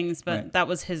few things, but Right. that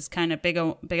was his kind of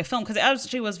bigger film because it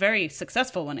actually was very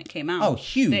successful when it came out. Oh,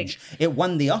 huge. Big. It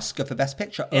won the Oscar for Best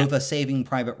Picture Yeah. over Saving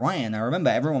Private Ryan. I remember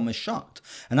everyone was shocked.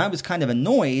 And I was kind of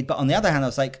annoyed, but on the other hand, I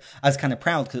was kind of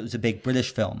proud because it was a big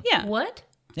British film. Yeah. What?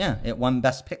 Yeah, it won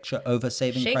Best Picture over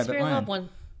Saving Shakespeare Private in Ryan. Love one.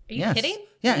 Are you Yes. kidding?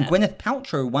 Yeah, and Gwyneth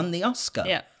Paltrow won the Oscar.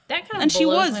 Yeah. That kind of And she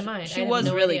blows was my mind. I she had was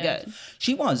no really idea. good.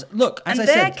 She was. Look, as And I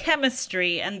their said,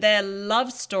 chemistry and their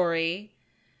love story,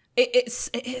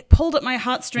 it pulled at my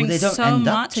heartstrings Well, they don't so end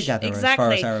up much. together, as exactly.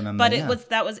 far as I remember, But yeah.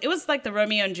 it was like the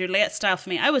Romeo and Juliet style for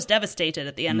me. I was devastated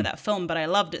at the Mm. end of that film, but I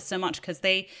loved it so much because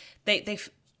they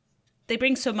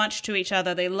bring so much to each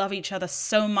other. They love each other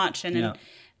so much, and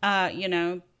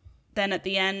then at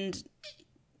the end,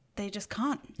 they just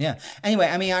can't. yeah. Anyway,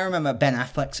 I mean, I remember Ben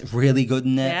Affleck's really good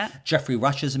in it. Yeah. Jeffrey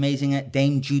Rush is amazing in it.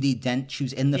 Dame Judi Dench,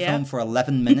 who's in the Yeah. film for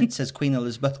 11 minutes as Queen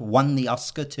Elizabeth, won the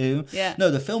Oscar too. Yeah. No,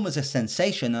 the film was a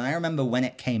sensation, and I remember when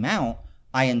it came out,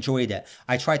 I enjoyed it.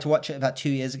 I tried to watch it about 2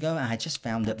 years ago, and I just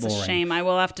found it It's boring. a shame. I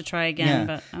will have to try again.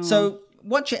 But oh well. So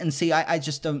watch it and see. I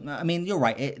just don't. I mean, you're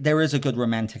right. There is a good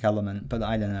romantic element, but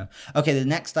I don't know. Okay, the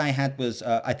next I had was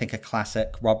I think a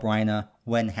classic, Rob Reiner,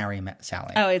 When Harry Met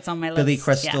Sally. Oh, it's on my list. Billy Yeah.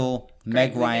 Crystal,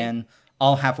 Meg movie. Ryan.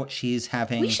 I'll have what she's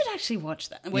having. We should actually watch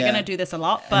that. We're Yeah. going to do this a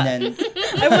lot, but And then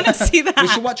I want to see that. we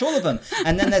should watch all of them.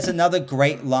 And then there's another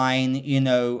great line.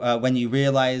 When you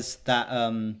realize that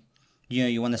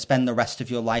you want to spend the rest of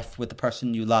your life with the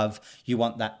person you love, you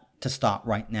want that to start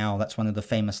right now. That's one of the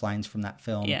famous lines from that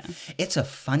film. Yeah. It's a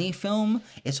funny film.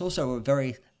 It's also a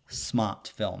very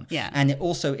smart film. Yeah. And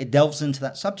it delves into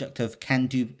that subject of, can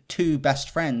do two best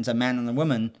friends, a man and a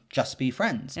woman, just be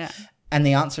friends? Yeah. And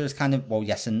the answer is kind of, well,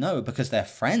 yes and no, because they're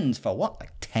friends for what,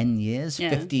 like 10 years, Yeah.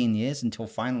 15 years, until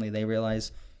finally they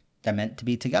realize they're meant to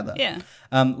be together. Yeah.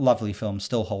 Lovely film,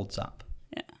 still holds up.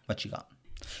 Yeah. What you got?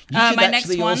 You should my next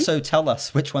actually one- also tell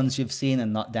us which ones you've seen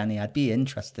and not, Danny. I'd be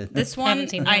interested. This one haven't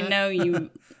seen I that. know you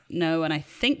know, and I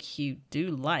think you do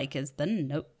like is The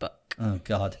Notebook. Oh,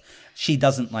 God. She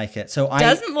doesn't like it. So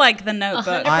Doesn't like The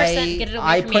Notebook. 100% get it away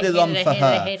I from put me. it I on hate for it, I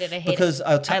her hate it, I hate it. because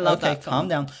I love okay, that film. calm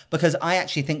down. Because I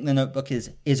actually think The Notebook is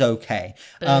okay.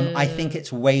 I think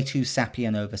it's way too sappy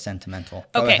and over sentimental.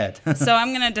 Go Okay, ahead. so I'm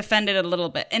going to defend it a little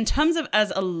bit. In terms of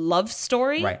as a love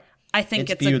story, Right. I think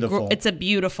It's beautiful. it's a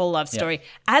beautiful love story.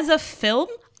 As a film,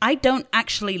 I don't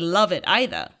actually love it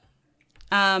either.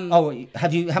 How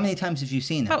many times have you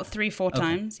seen it? About 3-4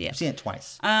 times, yeah. I've seen it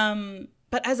twice.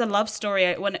 But as a love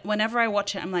story, whenever I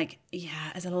watch it, I'm like,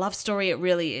 yeah, as a love story, it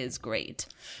really is great.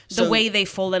 The So- way they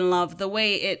fall in love, the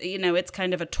way it's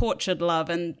kind of a tortured love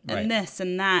and Right. this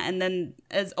and that. And then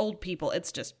as old people,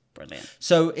 it's just brilliant.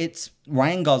 So it's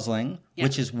Ryan Gosling, Yeah.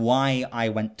 which is why I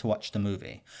went to watch the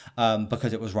movie,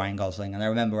 because it was Ryan Gosling. And I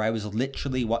remember I was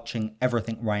literally watching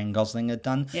everything Ryan Gosling had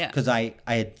done, Yeah. because I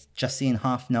had just seen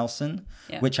Half Nelson,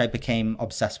 Yeah. which I became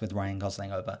obsessed with Ryan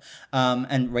Gosling over.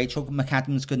 And Rachel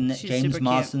McAdams good in it, She's James super cute.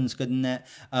 Marsden's good in it.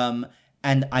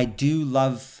 And I do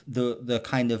love the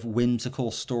kind of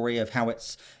whimsical story of how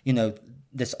it's,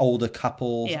 this older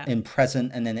couple Yeah. in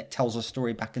present, and then it tells a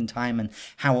story back in time and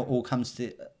how it all comes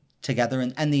together.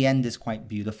 And the end is quite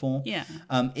beautiful. Yeah.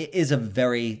 It is a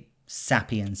very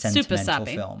sappy and sentimental Super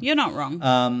sappy. film. You're not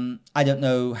wrong. I don't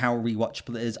know how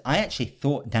rewatchable it is. I actually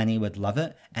thought Danny would love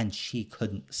it, and she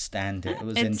couldn't stand it. It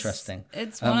was interesting.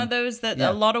 It's one of those that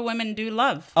a lot of women do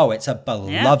love. Oh, it's a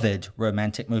beloved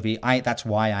romantic movie. That's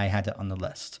why I had it on the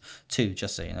list too.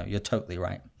 Just so you know, you're totally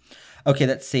right. Okay,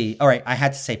 let's see. All right, I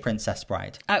had to say Princess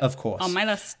Bride, of course. On my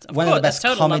list. One of the best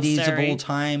comedies of all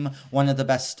time, one of the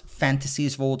best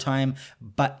fantasies of all time,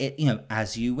 but it,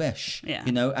 as you wish. Yeah.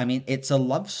 I mean, it's a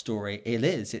love story. It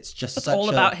is. It's just It's all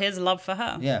about his love for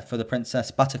her. Yeah, for the Princess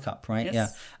Buttercup, right?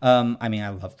 Yes. Yeah. I mean, I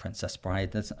love Princess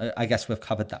Bride. I guess we've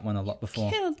covered that one a lot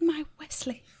before. Killed my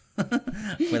Wesley.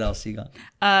 What else you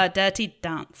got? Dirty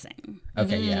Dancing.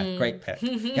 Okay, yeah, great pick.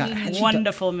 Yeah,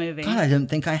 Wonderful movie. God, I don't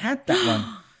think I had that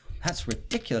one. That's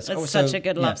ridiculous. It's such a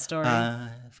good love story.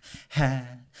 I've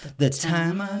had the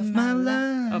time of my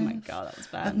life. Oh my God, that was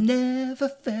bad. I've never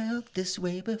felt this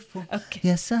way before. Okay.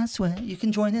 Yes, I swear. You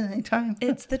can join in anytime.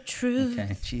 It's the truth.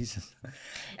 Okay, Jesus.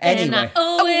 And Anyway. I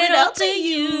owe it all to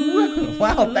you.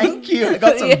 Wow, thank you. I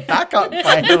got some backup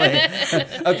finally.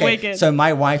 Okay, Wicked. so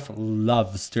my wife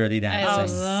loves Dirty Oh,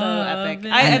 Dancing. so epic.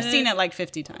 I've seen it like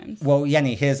 50 times. Well,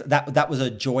 Yenny, that was a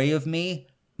joy of me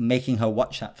making her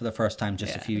watch that for the first time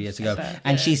just a few years ago.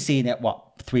 And she's seen it,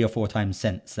 3 or 4 times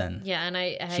since then. Yeah, and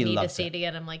I She need to loves see it. it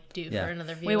again. I'm like due Yeah. for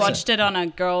another view. We watched it on a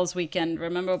girls' weekend.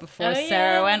 Remember before Oh, Sarah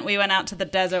yeah. went? We went out to the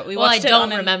desert. We Well, I watched it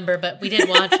don't on remember, but we did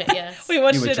watch it, yes. We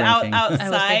watched You were it drinking. I was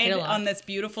outside thinking a lot. on this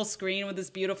beautiful screen with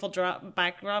this beautiful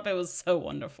backdrop. It was so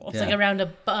wonderful. Yeah. Like around a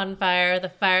bonfire, the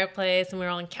fireplace, and we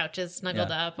were all on couches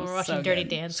snuggled up, and we're watching So Dirty good.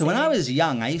 Dancing. So when I was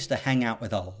young, I used to hang out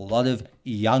with a lot of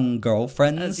young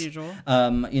girlfriends. As usual.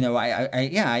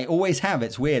 I always have.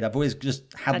 It's weird. I've always just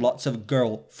had lots of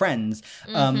girl friends.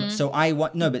 So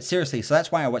but seriously, so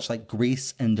that's why I watch like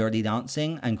Grease and Dirty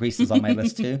Dancing, and Grease is on my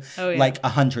list too, Oh, yeah. like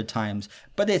 100 times.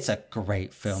 But it's a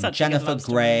great film. Such a good Jennifer love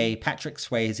story. Grey, Patrick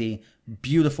Swayze,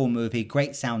 beautiful movie,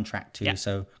 great soundtrack too. Yeah.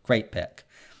 So great pick.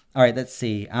 All right, let's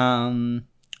see.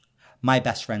 My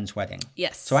Best Friend's Wedding.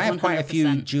 Yes, So I have quite a few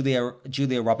 100%.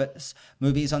 Julia Roberts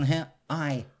movies on here.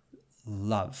 I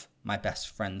love My Best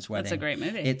Friend's Wedding. That's a great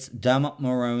movie. It's Dermot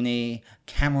Mulroney,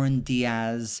 Cameron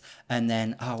Diaz, and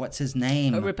then, what's his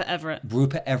name? Rupert Everett.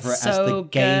 Rupert Everett as So the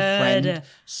gay good. friend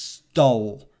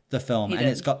stole the film. He And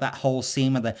did. it's got that whole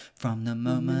scene with from the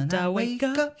moment I wake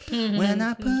up, when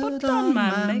I put on on my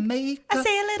my make- makeup. I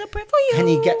say a little prayer for you. And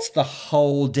he gets the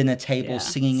whole dinner table Yeah,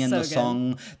 singing in so the good.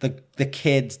 song. The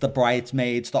kids, the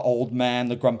bridesmaids, the old man,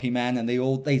 the grumpy man, and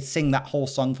they sing that whole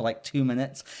song for like 2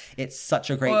 minutes. It's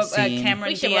such a great Or scene. Cameron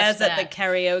We should Diaz watch at the that.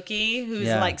 karaoke, who's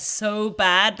Yeah. like so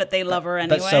bad, but they love her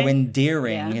anyway. But so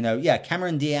endearing, Yeah. Yeah,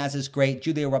 Cameron Diaz is great.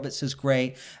 Julia Roberts is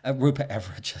great. Rupert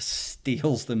Everett just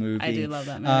steals the movie. I do love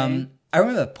that movie. I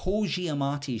remember Paul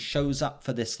Giamatti shows up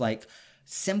for this like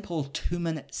simple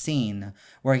 2-minute scene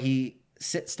where he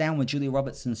sits down with Julia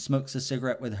Roberts and smokes a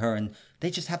cigarette with her, and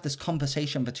they just have this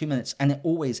conversation for 2 minutes, and it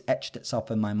always etched itself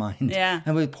in my mind. Yeah.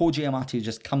 And with Paul Giamatti, who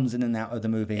just comes in and out of the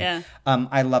movie. Yeah.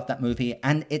 I love that movie,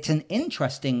 and it's an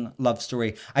interesting love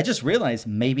story. I just realized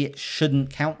maybe it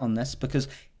shouldn't count on this because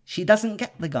she doesn't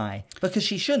get the guy, because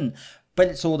she shouldn't. But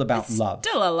it's all about love.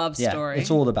 Still a love Yeah, story. it's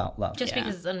all about love. Just Yeah.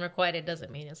 because it's unrequited doesn't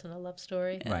mean it's not a love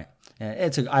story. Right. Yeah,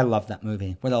 I love that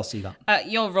movie. What else you got?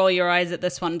 You'll roll your eyes at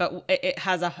this one, but it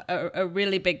has a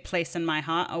really big place in my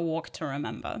heart. A Walk to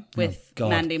Remember with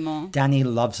God. Mandy Moore. Danny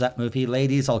loves that movie.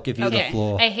 Ladies, I'll give you the Okay.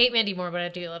 floor. I hate Mandy Moore, but I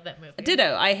do love that movie.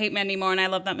 Ditto. I hate Mandy Moore, and I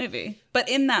love that movie. But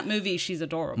in that movie, she's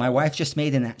adorable. My wife just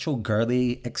made an actual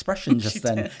girly expression just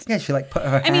then. did. Yeah, she like put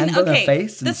her I mean, hand on her okay,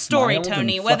 face and the story, smiled and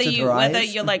Tony. Whether fluttered her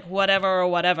eyes. you're like whatever or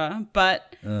whatever,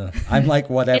 but I'm like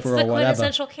whatever It's the or whatever.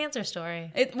 quintessential cancer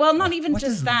story. not even What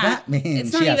just does that. that mean?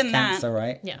 It's not she has even cancer, that.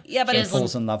 right? Yeah. Yeah, but She it's- has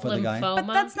falls in love with the guy. lymphoma.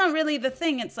 But that's not really the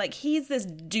thing. It's like he's this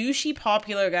douchey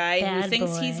popular guy who Bad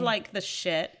thinks boy. he's like the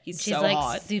shit. He's She's so like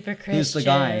hot. super Christian. Who's the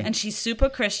guy? And she's super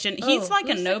Christian. Oh, He's like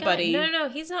a who's the guy? nobody. No,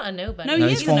 he's not a nobody. No, No,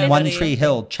 he he's is from nobody. One Tree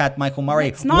Hill, Chad Michael Murray.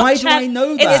 It's not Why Chad, do I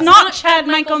know that? It's not Chad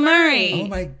Michael Murray. Oh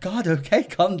my God, okay,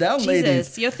 calm down, Jesus,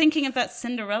 ladies. you're thinking of that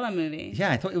Cinderella movie.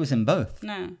 Yeah, I thought it was in both.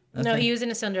 No. No, he was in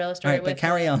a Cinderella story. All right, but with,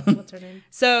 carry on. What's her name?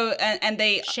 So, and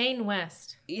they, Shane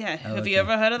West. yeah. Have okay. you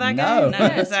ever heard of that No. guy?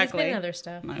 Yes, He's exactly. been in other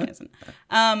stuff. No, he hasn't.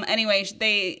 Anyway,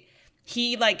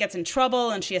 he like gets in trouble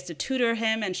and she has to tutor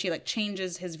him and she like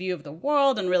changes his view of the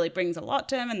world and really brings a lot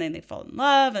to him, and then they fall in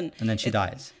love and And then she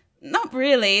dies. not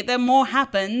really. Then more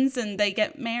happens and they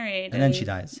get married. And then she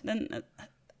dies. Then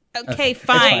Okay,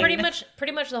 fine. Pretty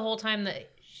much the whole time that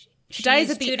She dies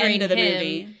she's at the tutoring end of the him,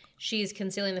 movie. She's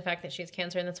concealing the fact that she has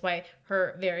cancer, and that's why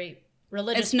her very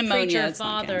religious It's pneumonia, preacher it's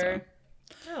not father cancer.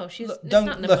 No, she's Don't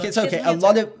not in a look. book. It's She okay.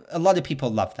 doesn't A lot of people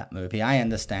love that movie. I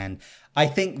understand. I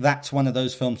think that's one of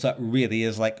those films that really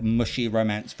is like mushy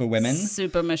romance for women.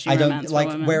 Super mushy I don't romance like.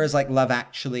 for women. Whereas like Love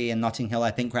Actually and Notting Hill,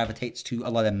 I think gravitates to a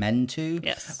lot of men too.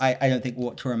 Yes. I don't think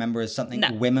Walk to Remember is something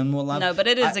No. women will love. No, but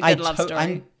it is a good love story.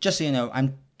 I'm just so you know,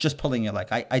 I'm just pulling your leg.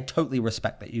 I totally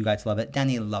respect that you guys love it.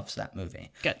 Danny loves that movie.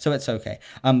 Good. So it's okay.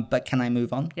 But can I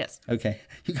move on? Yes. Okay.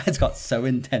 You guys got so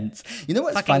intense. You know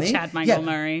what's Fucking funny? Chad Michael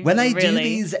Murray. When I do Really?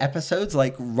 these episodes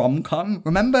like rom-com,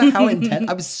 remember how intense?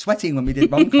 I was sweating when we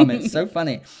did rom-com. It's so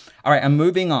funny. All right, I'm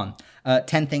moving on.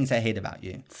 10 Things I Hate About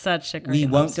You. Such a great We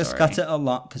love won't story. discuss it a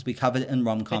lot because we covered it in We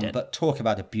rom-com, did. but talk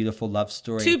about a beautiful love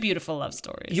story. Two beautiful love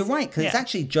stories. You're right, because it's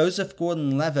actually Joseph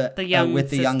Gordon-Levitt The young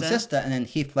with the young sister. sister, and then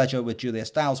Heath Ledger with Julia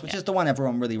Stiles, which is the one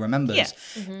everyone really remembers.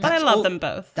 Yeah. But I love them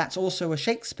both. That's also a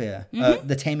Shakespeare,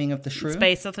 The Taming of the Shrew. It's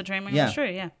based off the Dreaming Yeah. of the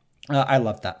Shrew, yeah. I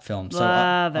love that film, so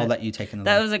Love I'll it. let you take another.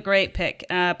 That was a great pick.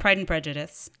 Pride and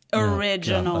Prejudice.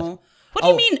 Original. God. What do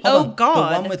you mean, hold on.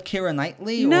 God? The one with Keira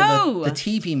Knightley? No. Or the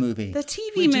TV movie? The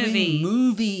TV We're movie. Doing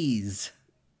movies.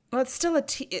 Well, it's still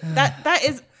that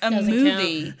is a Doesn't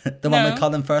movie. The one with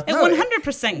Colin Firth? It No,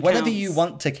 100% Whatever counts. you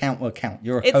want to count will count.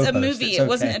 You're a It's co-host. a movie. It's It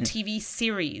wasn't a okay. TV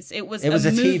series. It was It was a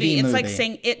a movie. TV It's like movie.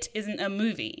 saying It isn't a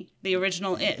movie. The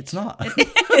original It. It's not. It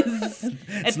is.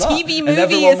 It's a not. TV And movie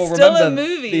everyone is will still a remember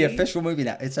movie. The official movie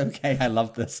now. It's okay. I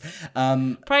love this.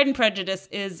 Pride and Prejudice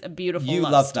is a beautiful You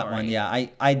love love story. that one, yeah.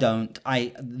 I don't.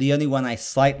 The only one I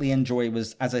slightly enjoy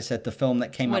was, as I said, the film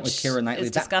that came out with Which Keira Knightley.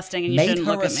 is That disgusting and you made shouldn't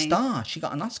her look a at me. star. She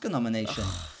got an Oscar nomination.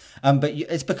 But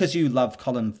it's because you love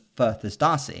Colin Firth as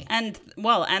Darcy. And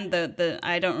the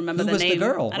I don't remember Who the was the name.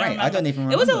 girl? Right, I remember. don't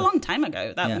even It was a remember. long time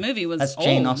ago. That Yeah. movie was That's old.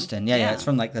 Jane Austen. Yeah. It's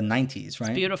from like the 90s,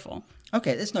 right? Beautiful.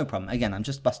 Okay, there's no problem. Again, I'm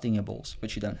just busting your balls,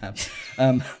 which you don't have.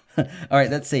 All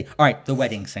right, let's see. All right, The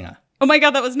Wedding Singer. Oh my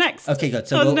god, that was next. Okay, good. That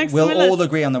So was we'll, next we'll on my all list.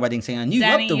 agree on The Wedding Singer. And you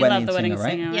Danny, love The you Wedding love The Wedding Singer,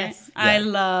 right? Singer, right? Yes. I Yeah.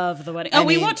 love The Wedding. I Oh,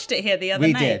 we mean, watched it here the other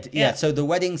We night. did, yeah. So The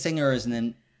Wedding Singer is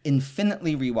an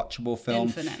infinitely rewatchable film.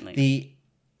 Infinitely. The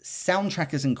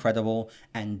soundtrack is incredible,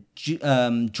 and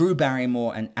Drew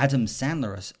Barrymore and Adam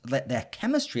Sandler, their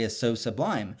chemistry is so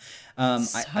sublime. I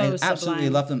absolutely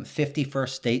sublime. love them. 50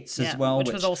 First Dates as Yeah, well,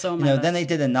 which was also on my Then list. they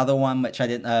did another one which I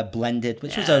didn't Blended,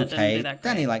 which was Yeah, it didn't okay. do that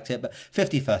great. Danny liked it, but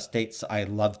 50 First Dates I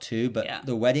love too. But Yeah.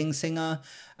 The Wedding Singer,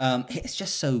 it's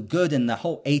just so good in the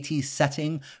whole 80s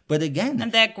setting. But again,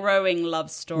 And their growing love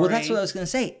story. well, that's what I was going to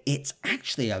say. It's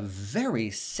actually a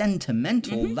very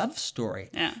sentimental love story.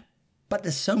 Yeah. But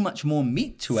there's so much more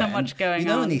meat to it. So And, much going You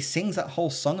know, on. and he sings that whole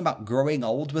song about growing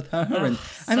old with her. And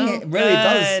I so mean, it really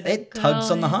does. good. It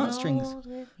tugs on the heartstrings.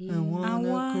 I I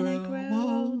wanna grow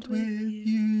old with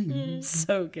you.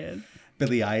 So good.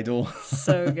 Billy Idol.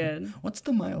 So good. What's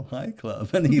the Mile High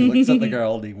Club? And he looks at the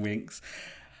girl and he winks.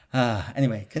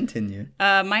 Anyway, continue.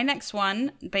 My next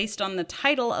one, based on the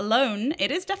title alone,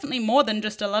 it is definitely more than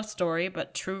just a love story,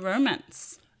 but true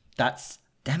romance.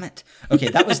 Damn it. Okay,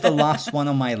 that was the last one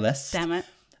on my list. Damn it.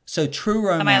 So True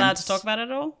Romance. Am I allowed to talk about it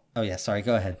at all? Oh yeah, sorry.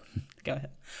 Go ahead. Go ahead.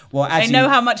 Well, as I know you,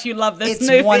 how much you love this it's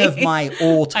movie. one of my I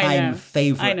all-time know.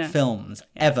 favorite films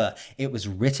ever. It was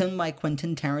written by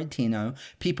Quentin Tarantino.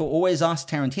 People always ask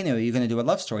Tarantino, "Are you going to do a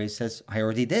love story?" He says, "I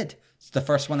already did. It's the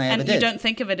first one I ever And did." you don't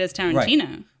think of it as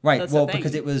Tarantino. Right. That's Well, the thing.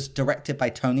 because it was directed by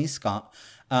Tony Scott.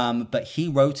 But he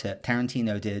wrote it.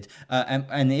 Tarantino did.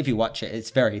 And if you watch it,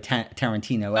 it's very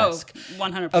Tarantino-esque.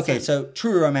 100%. Okay, so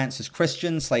True Romance is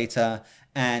Christian Slater,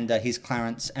 and he's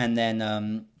Clarence, and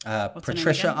then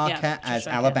Patricia again? Yeah, Arquette as Patricia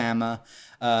Arquette. Alabama.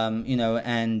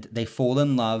 And they fall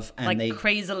in love, and like they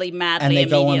crazily, madly, and they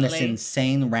go on this immediately.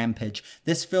 insane rampage.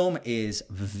 This film is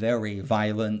very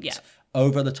violent, Yeah.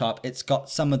 over the top. It's got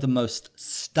some of the most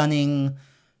stunning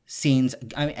scenes.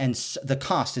 I mean, and the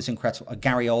cast is incredible.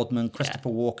 Gary Oldman, Christopher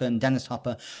Walken, Dennis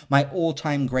Hopper. My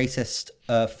all-time greatest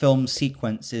film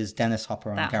sequence is Dennis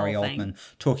Hopper and That Gary whole thing. Oldman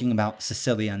talking about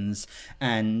Sicilians,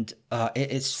 and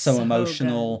it's so, So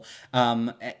emotional.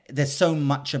 There's so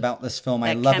much about this film.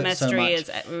 I That love it so chemistry much.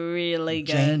 is really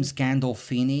good. James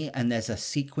Gandolfini, and there's a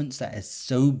sequence that is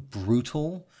so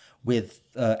brutal with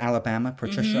Alabama,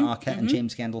 Patricia Arquette, and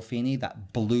James Gandolfini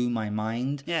that blew my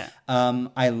mind. Yeah.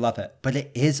 I love it, but it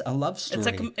is a love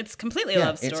story. It's completely a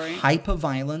love story. It's hyper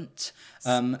violent,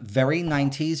 very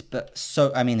 90s, but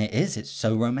it's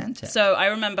so romantic. So I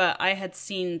remember I had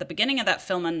seen the beginning of that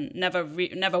film and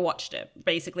never watched it.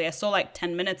 Basically, I saw like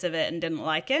 10 minutes of it and didn't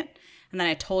like it. And then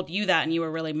I told you that, and you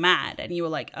were really mad, and you were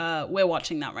like, "We're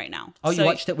watching that right now." Oh, So- you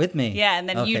watched it with me? Yeah, and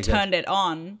then Okay, you good. turned it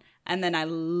on, and then I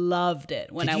loved it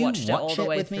when I watched it all the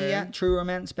way with through. me yet? True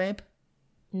Romance, babe?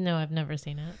 No, I've never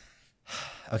seen it.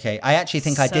 Okay, I actually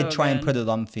think I So did try and good. put it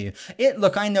on for you.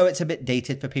 Look, I know it's a bit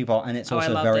dated for people, and it's I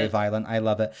also loved very it. violent. I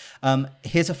love it.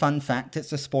 Here's a fun fact.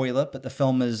 It's a spoiler, but the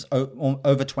film is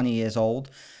over 20 years old.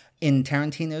 In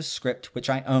Tarantino's script, which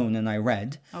I own and I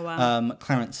read, Oh, wow.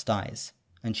 Clarence dies,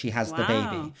 and she has the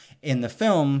Wow. baby. In the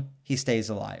film, he stays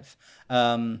alive.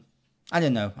 I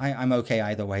don't know. I'm okay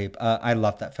either way. I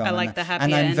love that film. I like and, the happier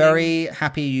and I'm ending. very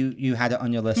happy you had it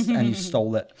on your list and you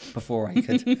stole it before I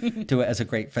could do it as a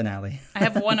great finale. I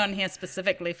have one on here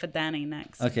specifically for Danny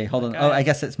next. Okay, hold on. Go Oh, ahead. I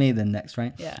guess it's me then next,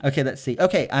 right? Yeah. Okay, let's see.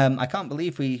 Okay, I can't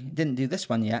believe we didn't do this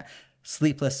one yet.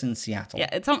 Sleepless in Seattle. Yeah,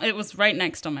 it was right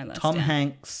next on my list. Tom yeah.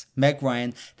 Hanks, Meg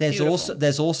Ryan. Beautiful.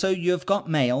 There's also You've Got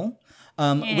Mail,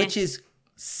 which is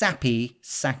sappy,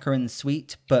 saccharine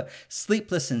sweet, but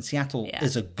Sleepless in Seattle Yeah.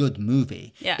 is a good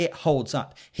movie. Yeah. It holds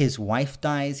up. His wife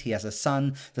dies. He has a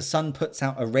son. The son puts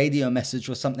out a radio message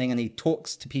or something, and he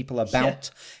talks to people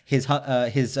about his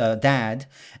dad.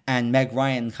 And Meg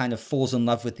Ryan kind of falls in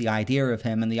love with the idea of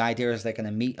him, and the idea is they're going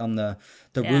to meet on the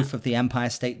roof of the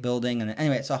Empire State Building. And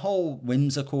anyway, it's a whole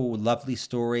whimsical, lovely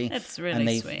story. It's really and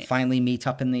they sweet. finally meet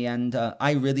up in the end.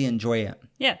 I really enjoy it.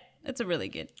 Yeah, it's a really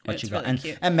good. What It's you got? really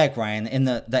cute. And Meg Ryan in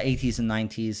the 80s and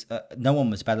 90s, no one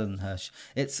was better than her.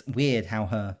 It's weird how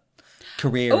her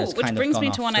career has Which kind brings of gone me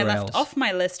off to one the I rails. left off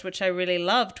my list, which I really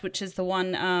loved, which is the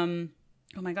one.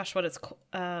 Oh my gosh, what it's called?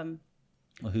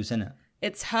 Well, who's in it?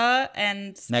 It's her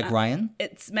and Meg Ryan?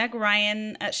 It's Meg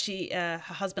Ryan. Her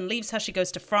husband leaves her. She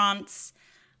goes to France.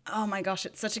 Oh my gosh,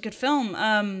 it's such a good film.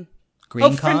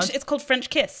 Green French. Card? It's called French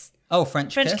Kiss. Oh,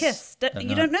 French Kiss. Don't You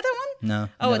know don't it. know that one? No,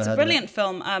 Oh, never it's a heard of it. brilliant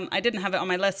film. I didn't have it on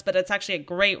my list, but it's actually a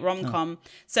great rom-com.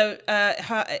 So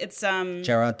it's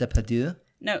Gerard Depardieu?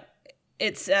 no,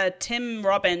 it's Tim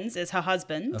Robbins is her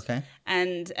husband. Okay.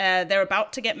 And they're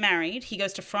about to get married. He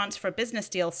goes to France for a business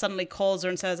deal, suddenly calls her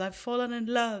and says, I've fallen in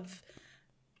love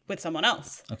with someone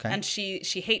else. Okay. And she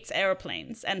hates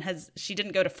airplanes and she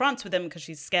didn't go to France with him because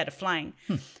she's scared of flying.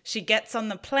 She gets on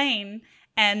the plane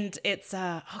and it's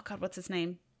oh God, what's his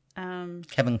name?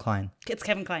 Kevin Kline. It's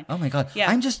Kevin Kline. Oh my God.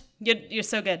 Yeah. You're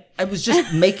so good. I was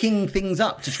just making things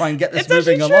up to try and get this It's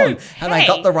actually moving true. along. And I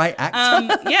got the right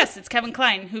actor. Yes, it's Kevin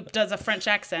Kline who does a French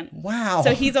accent. Wow.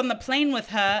 So he's on the plane with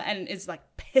her and is like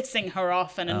pissing her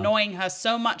off Oh. and annoying her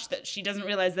so much that she doesn't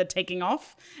realize they're taking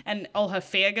off and all her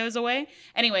fear goes away.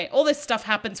 Anyway, all this stuff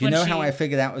happens You when know she... how I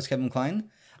figured out it was Kevin Kline?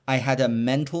 I had a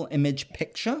mental image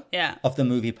picture Yeah. of the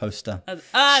movie poster. She's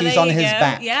She's on his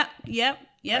back.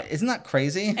 Yep. Isn't that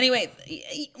crazy? Anyway,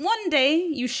 one day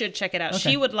you should check it out.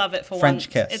 Okay. She would love it for French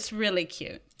one. Kiss. It's really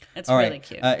cute. It's All really right.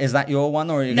 cute. Is that your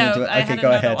one, or are you going to do No, it? I Okay, had go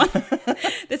another ahead. one.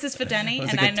 This is for Denny, That was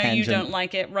a and I good know you tangent. don't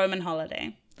like it. Roman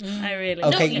Holiday. I really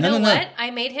Okay, You no, know no, no. what? I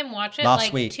made him watch it Last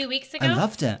like week. 2 weeks ago. I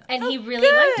loved it. And he really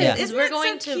good. liked it. Yeah. Because Isn't we're that so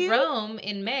going to cute? Rome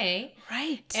in May.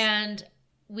 Right. And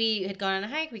we had gone on a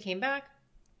hike. We came back.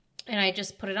 And I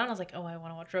just put it on. I was like, oh, I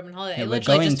want to watch Roman Holiday. Yeah, I we're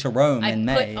literally going just- to Rome I in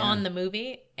May, put yeah. on the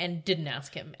movie and didn't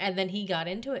ask him. And then he got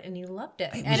into it and he loved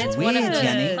it. It and was it's one of weird, those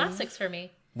Jenny. classics for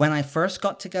me. When I first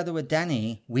got together with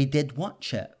Danny, we did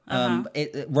watch it. Roman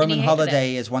hated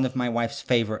Holiday is one of my wife's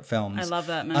favorite films. I love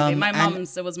that movie.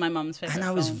 It was my mom's favorite. And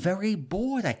I was film. very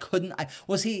bored. I couldn't.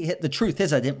 The truth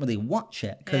is, I didn't really watch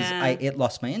it because Yeah. it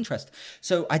lost my interest.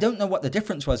 So I don't know what the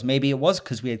difference was. Maybe it was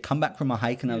because we had come back from a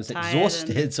hike and I was tired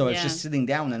exhausted, and- so I was yeah. just sitting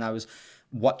down and I was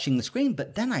watching the screen.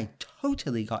 But then I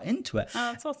totally got into it.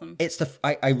 Oh, that's awesome. It's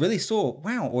I really saw,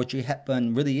 wow, Audrey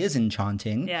Hepburn really is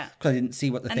enchanting. Yeah. Because I didn't see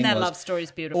what the And thing their was. love story's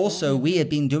beautiful. Also, we had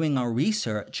been doing our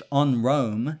research on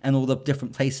Rome and all the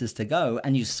different places to go,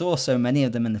 and you saw so many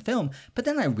of them in the film. But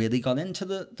then I really got into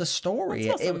the story.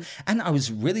 That's awesome. And I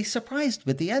was really surprised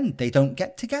with the end. They don't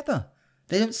get together.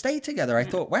 They don't stay together. I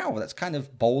thought, wow, that's kind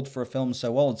of bold for a film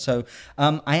so old. So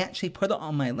I actually put it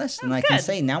on my list, and I can good.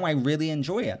 say now I really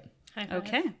enjoy it. High five.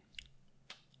 Okay.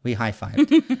 We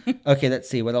high-fived. Okay, let's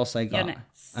see what else I got.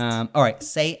 next. All right,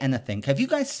 Say Anything. Have you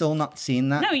guys still not seen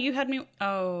that? No, you had me.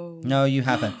 Oh. No, you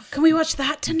haven't. Can we watch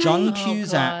that tonight? John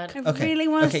Cusack. God. I really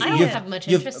wanna see I don't you've- have much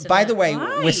you've- interest in By that. the way,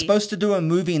 Why? we're supposed to do a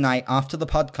movie night after the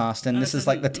podcast, and this is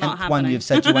like the this is not 10th one happening. you've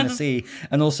said you want to see.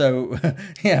 And also,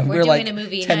 yeah, we're doing like a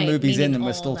movie 10 night, movies in meaning and we're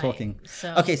all still night, talking.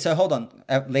 so- Okay, so hold on.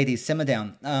 Ladies, simmer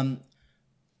down.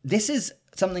 This is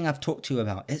something I've talked to you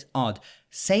about. It's odd.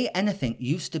 Say Anything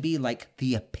used to be like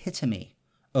the epitome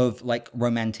of like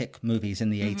romantic movies in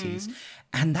the 80s.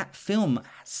 And that film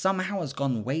somehow has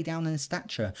gone way down in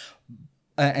stature.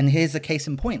 And here's a case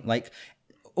in point. Like,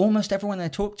 almost everyone I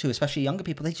talk to, especially younger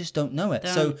people, they just don't know it.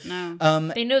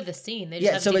 They know the scene. They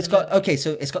just so haven't it's seen the got movie.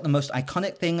 so it's got the most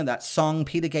iconic thing of that song,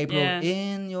 Peter Gabriel, Yeah.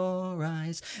 "In Your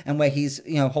Eyes," and where he's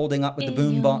holding up with the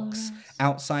In boombox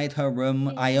outside her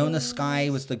room. Iona Sky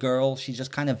was the girl; she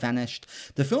just kind of vanished.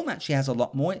 The film actually has a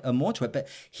lot more to it, but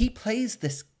he plays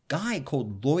this guy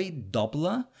called Lloyd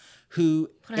Dobler, who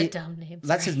What a dumb name.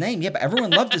 that's his name, yeah, but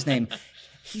everyone loved his name.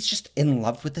 He's just in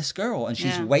love with this girl, and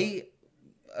she's Yeah. way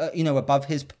above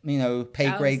his pay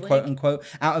Out of grade, his quote league. unquote,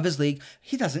 out of his league.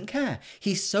 He doesn't care.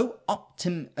 He's so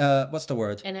what's the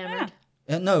word? Enamored.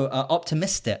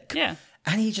 Optimistic. Yeah.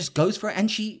 And he just goes for it,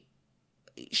 and he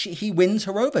wins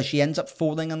her over. She ends up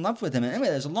falling in love with him. And anyway,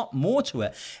 there's a lot more to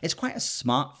it. It's quite a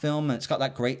smart film, and it's got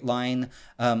that great line,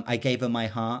 "I gave her my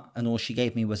heart, and all she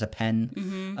gave me was a pen."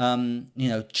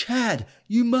 Chad,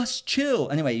 you must chill.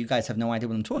 Anyway, you guys have no idea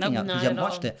what I'm talking about because you not haven't at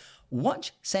watched all. it.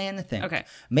 Watch Say Anything. Okay.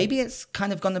 Maybe it's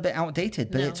kind of gone a bit outdated,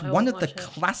 but No, it's I one won't of the watch it.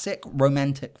 classic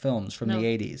romantic films from No. the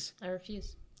 80s. I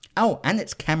refuse. Oh, and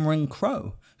it's Cameron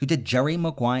Crowe, who did Jerry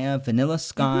Maguire, Vanilla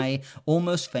Sky, Mm-hmm.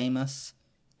 Almost Famous.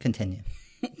 Continue.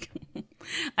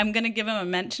 I'm going to give him a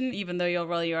mention, even though you'll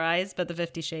roll your eyes, but the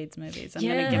 50 Shades movies. I'm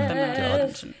going to give them a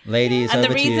mention. Ladies, And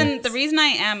over to you. the reason I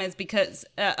am is because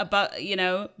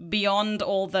beyond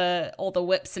all the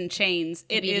whips and chains,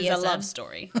 it is a BDSM. love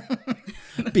story.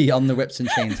 Beyond the whips and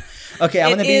chains. Okay,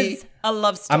 I'm It going to be... is a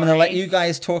love story. I'm going to let you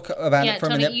guys talk about Yeah, it for a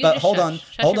Tony, minute, you but just hold shush. on,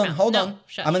 Shut hold your on, mouth. hold No, on.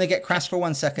 shush. I'm going to get crass for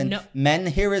 1 second. No. Men,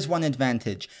 here is one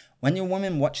advantage. When your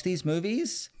women watch these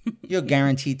movies, you're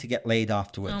guaranteed to get laid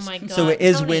afterwards. Oh my God, So it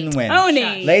is Tony. win-win.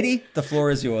 Tony. Lady, the floor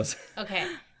is yours. Okay,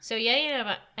 so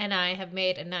Yenny and I have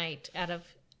made a night out of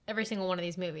every single one of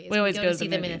these movies. We always go go to to see the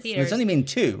them in the movies. theaters. There's only been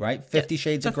 2, right? 50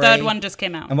 Shades The of Grey. third one just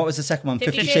came out. And what was the second one?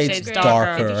 50 Shades Shades Grey,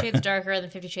 Darker. 50 Shades Darker, and then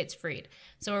 50 Shades Freed.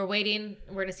 So we're waiting.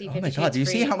 We're to see 50 Oh my Shades God, do you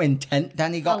see Freed. how intent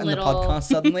Danny got A in little- the podcast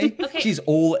suddenly? Okay. She's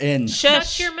all in.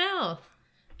 Shut your mouth.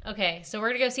 Okay, so we're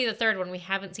gonna go see the third one. We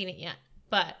haven't seen it yet,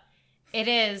 but it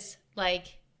is like,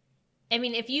 I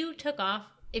mean, if you took out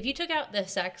the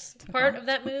sex part of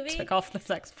that movie, Took off the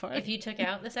sex part. if you took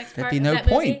out the sex There'd part, be of no that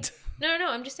movie- point. No,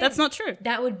 I'm just saying That's not true.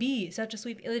 That would be such a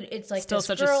sweet. It's like Still this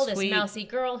such a girl, this sweet- mousy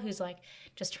girl who's like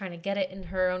just trying to get it in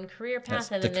her own career path,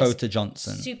 That's and then Dakota this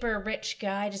Johnson. super rich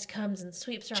guy just comes and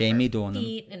sweeps her Jamie off her Dornan.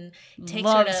 feet and takes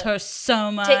Loves her her so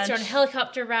much. takes her on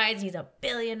helicopter rides. He's a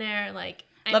billionaire. Like,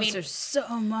 I Loves mean, her so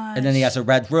much. And then he has a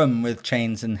red room with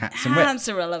chains and hats and whips. That's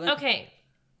irrelevant. okay,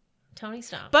 Tony,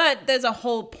 stop. But there's a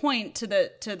whole point to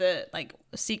the like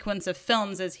sequence of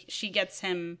films is she gets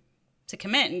him to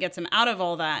commit and gets him out of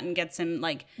all that and gets him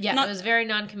like Yeah, not, it was very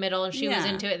non-committal, and she was Yeah.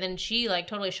 into it. And then she like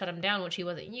totally shut him down, which he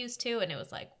wasn't used to, and it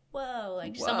was like, whoa,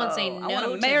 like someone say no. I want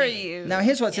to to marry me. you. Now,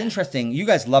 here's what's interesting. You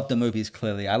guys love the movies,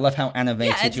 clearly. I love how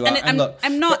animated Yeah, you are. And look,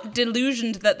 I'm not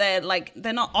delusioned that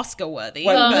they're not Oscar worthy.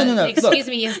 Well, no. Excuse Look.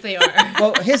 me, yes, they are.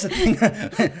 well, here's the thing.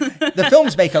 The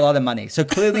films make a lot of money. So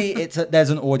clearly there's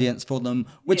an audience for them,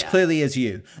 which Yeah. clearly is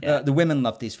you. The women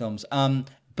love these films.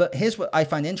 But here's what I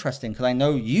find interesting, because I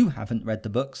know you haven't read the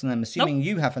books, and I'm assuming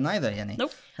you haven't either, Yenny.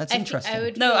 Nope. That's I interesting.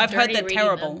 would No, feel I've heard dirty they're reading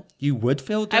terrible. them. You would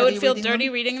feel dirty I would feel reading dirty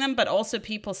them? reading them, but also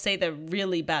people say they're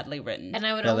really badly written. And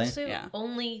I would Really? also Yeah.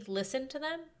 only listen to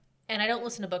them. And I don't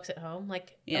listen to books at home.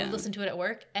 Like, I Yeah. would listen to it at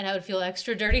work, and I would feel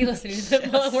extra dirty listening to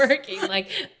them while I'm working. Like,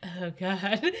 oh,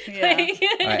 God. Yeah.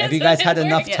 All right, have you guys had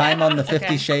enough Yeah. time on the 50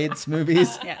 Okay. Shades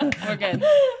movies? Yeah, we're good.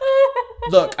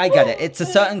 Look, I get it. It's a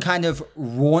certain kind of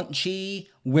raunchy,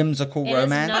 whimsical It is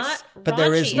romance, not but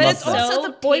there is raunchy. But love it's there. also So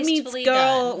the boy meets tastefully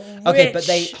girl. Okay, Rich, but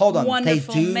they hold on. They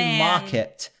wonderful do man.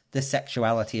 market the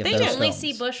sexuality of They those You do. only films.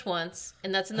 see Bush once,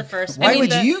 and that's in the first Why one. would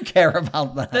the- you care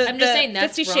about that? I'm just saying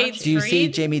that's 50 Shades raunchy. Do you see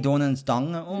Freed? Jamie Dornan's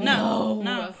dong at all?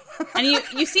 No. And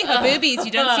you see her boobies,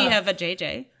 you don't see her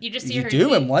vajayjay. You just see You her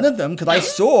do in knee. one of them, because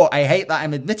I hate that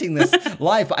I'm admitting this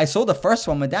live, but I saw the first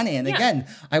one with Danny, and Yeah. again,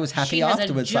 I was happy She has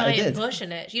afterwards a that I giant did. bush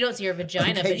in it. You don't see her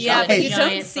vagina, Okay, but she yeah, has but a you don't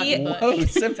giant see fucking it. bush. Whoa,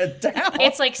 simmer down.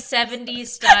 It's like 70s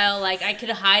style. Like, I could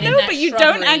hide in No, that but you don't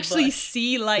shrubbery actually bush.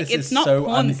 see like This it's is not so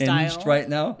porn unhinged style. right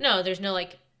now. No, there's no,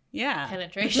 like, Yeah.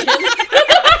 penetration.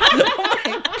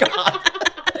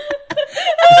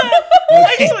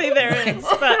 Actually, there is,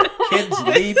 but Kids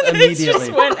leave it immediately.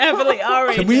 just went heavily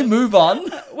R-rated. Can we move on?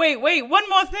 Wait, one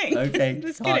more thing. Okay,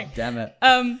 Just God kidding. damn it.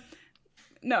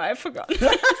 No, I forgot.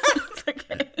 It's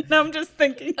okay. No, I'm just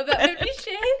thinking. About 50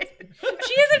 Shades?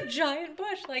 She has a giant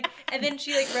bush, like, and then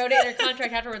she like wrote it in her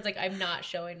contract afterwards, like, I'm not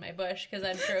showing my bush because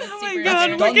I'm sure it's Oh super my god,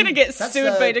 embarrassing. we're gonna get That's,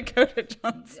 sued by Dakota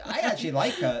Johnson. I actually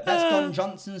like her. That's Don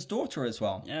Johnson's daughter as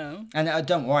well. Oh. And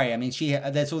don't worry, I mean,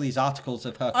 there's all these articles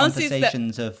of her Honestly, it's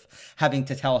conversations of having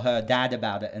to tell her dad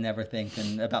about it and everything,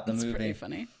 and about the It's movie. pretty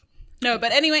funny. No,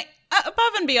 but anyway,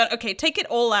 above and beyond. Okay, take it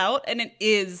all out, and it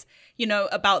is,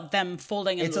 about them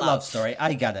falling in love. It's a love story.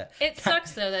 I get it. It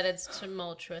sucks, though, that it's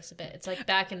tumultuous a bit. It's like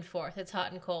back and forth. It's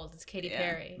hot and cold. It's Katy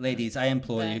Perry. Ladies, I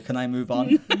implore you. Can I move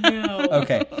on? No.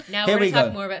 Okay. Now Here we're we going to go.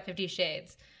 talk more about 50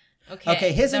 Shades.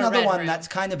 Okay, here's The another Red one Room. that's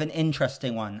kind of an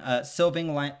interesting one. Silver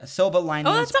Linings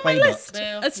Oh, that's on my Playbook. list.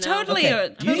 No, It's no. totally Okay, a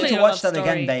you totally need to a watch love that story.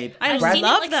 again, babe. I I've Brad- seen it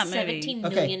love like that movie. 17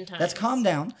 Okay, million times. let's calm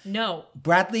down. No.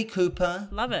 Bradley Cooper,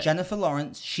 Love it. Jennifer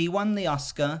Lawrence, she won the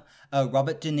Oscar.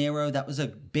 Robert De Niro, that was a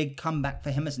big comeback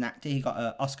for him as an actor. He got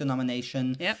an Oscar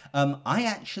nomination. Yep. I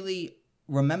actually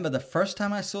remember the first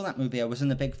time I saw that movie, I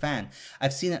wasn't a big fan.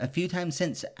 I've seen it a few times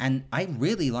since, and I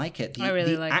really like it. I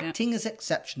really the like it. acting is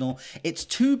exceptional. It's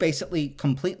two basically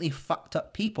completely fucked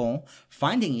up people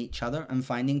finding each other and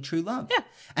finding true love. Yeah.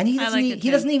 And he I doesn't, like it he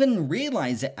too. doesn't even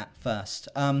realize it at first.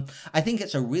 I think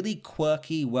it's a really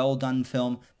quirky, well done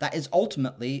film that is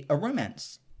ultimately a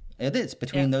romance. It is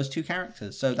between those two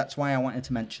characters. So that's why I wanted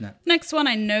to mention it. Next one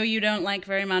I know you don't like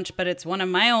very much, but it's one of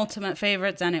my ultimate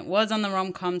favorites, and it was on the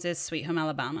rom-coms, is Sweet Home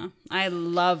Alabama. I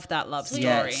love that love story.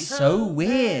 Yeah, it's so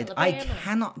weird. I Alabama.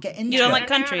 cannot get into You don't it. like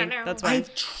country, that's why.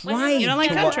 I've tried You don't like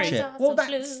to country? watch it. Well,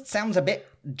 that sounds a bit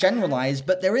generalized,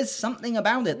 but there is something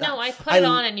about it. No, I put it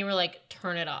on and you were like,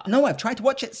 turn it off. No, I've tried to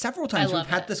watch it several times. I We've love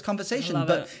had it. this conversation. Love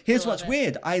But it. here's I love what's it.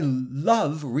 weird. I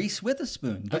love Reese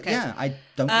Witherspoon. But Okay. yeah, I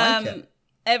don't like it.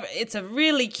 It's a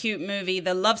really cute movie.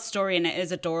 The love story in it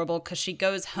is adorable because she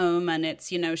goes home and it's,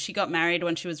 she got married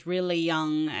when she was really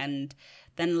young and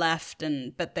then left,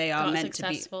 but they are Got meant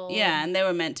successful. to be. Yeah, and they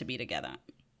were meant to be together.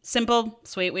 Simple,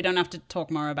 sweet. We don't have to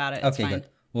talk more about it. It's Okay, fine. good.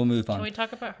 We'll move on. Can we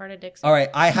talk about Heart of Dixie? All right,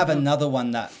 I have another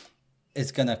one that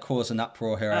is going to cause an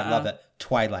uproar here. I love it.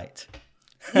 Twilight.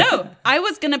 No, I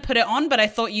was going to put it on, but I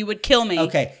thought you would kill me.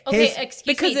 Okay. Okay, here's- excuse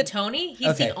because me, it- Tony, he's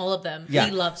Okay. seen all of them. Yeah.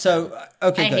 He loves so, them.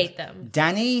 okay, I good. hate them.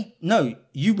 Danny, no,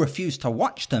 you refuse to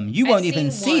watch them. You I've won't even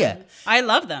seen see one. it. I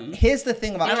love them. Here's the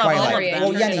thing about I love all Twilight. of them.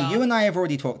 Well, Turn it Yenny, off. you and I have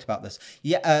already talked about this.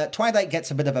 Yeah, Twilight gets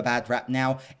a bit of a bad rap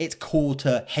now. It's cool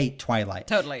to hate Twilight.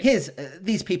 Totally.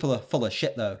 These people are full of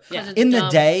shit, though. Yeah. 'Cause it's In the dumb.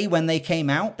 day when they came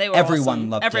out, They were everyone awesome.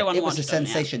 loved Everyone it. It was a watched them,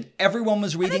 yeah. sensation. Everyone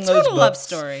was reading a those total books. love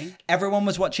story. Everyone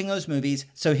was watching those movies.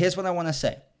 So here's what I want to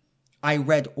say. I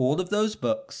read all of those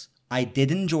books. I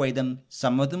did enjoy them.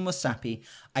 Some of them were sappy.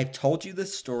 I've told you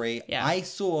this story. Yeah. I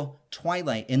saw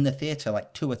Twilight in the theater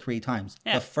like 2 or 3 times.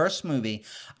 Yeah. The first movie,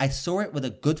 I saw it with a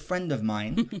good friend of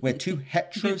mine. We're two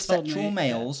heterosexual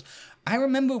males. I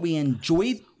remember we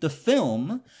enjoyed the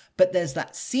film, but there's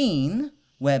that scene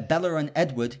where Bella and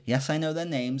Edward, yes, I know their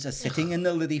names, are sitting in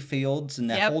the lily fields and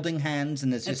they're Yep. holding hands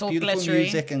and there's It's this all beautiful glittery.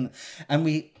 music and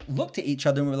we looked at each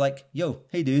other and we were like, yo,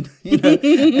 hey dude, and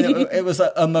it was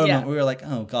a moment Yeah. we were like,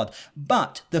 oh god.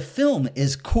 But the film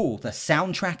is cool. The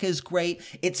soundtrack is great.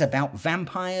 It's about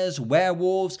vampires,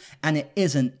 werewolves, and it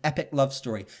is an epic love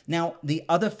story. Now, the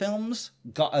other films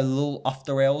got a little off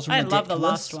the rails and I ridiculous. love the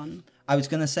last one. I was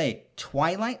going to say,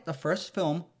 Twilight, the first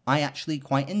film, I actually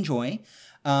quite enjoy.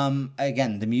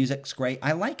 Again, the music's great.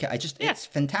 I like it. It's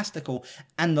fantastical.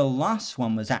 And the last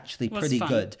one was actually pretty fun.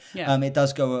 good. Yeah. It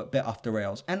does go a bit off the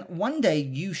rails. And one day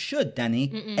you should,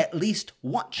 Danny, at least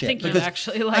watch it. I think you because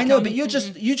actually like I know, them. but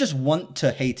you just want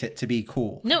to hate it to be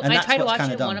cool. No, And I that's tried to what's watch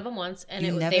kinda it, dumb. one of them once, and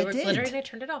You they never were did. glittering and I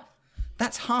turned it off.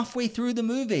 That's halfway through the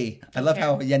movie. I love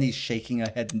how Yenny's shaking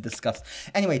her head in disgust.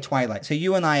 Anyway, Twilight. So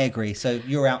you and I agree. So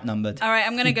you're outnumbered. All right,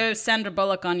 I'm going to go Sandra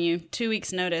Bullock on you. 2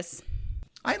 weeks' notice.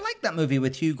 I like that movie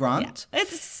with Hugh Grant.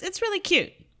 It's really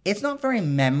cute. It's not very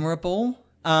memorable.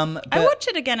 But I watch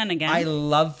it again and again. I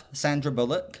love Sandra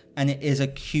Bullock, and it is a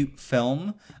cute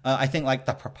film. I think like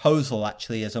The Proposal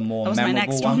actually is a more was my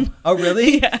memorable next one. one. Oh,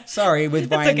 really? Yeah. Sorry, with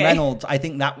That's Ryan okay. Reynolds. I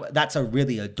think that's a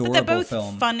really but adorable they're both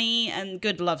film. funny and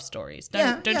good love stories.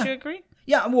 Yeah, Don't yeah. you agree?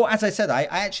 Yeah, well, as I said,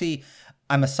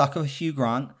 I'm a sucker for Hugh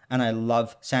Grant, and I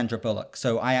love Sandra Bullock.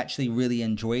 So I actually really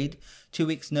enjoyed 2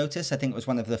 Weeks' Notice. I think it was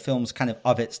one of the films kind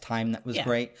of its time that was Yeah.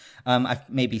 great. I've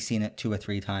maybe seen it 2 or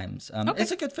 3 times.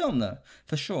 It's a good film, though,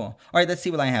 for sure. All right, let's see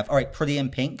what I have. All right, Pretty in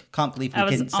Pink. Can't believe we I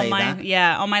was didn't on say my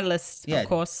that. on my list, Yeah, of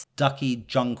course. Ducky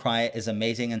John Cryer is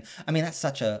amazing. And I mean, that's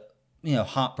such a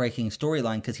heartbreaking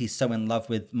storyline because he's so in love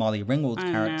with Molly Ringwald's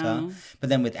character. know. But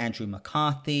then with Andrew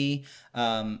McCarthy,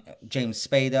 James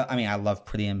Spader. I mean, I love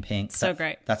Pretty in Pink. So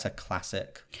great. That's a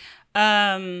classic.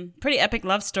 Pretty epic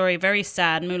love story, very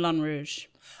sad, Moulin Rouge.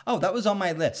 Oh, that was on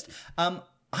my list.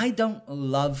 I don't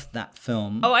love that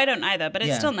film. Oh, I don't either, but it's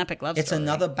Yeah. still an epic love It's story.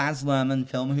 another Baz Luhrmann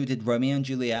film who did Romeo and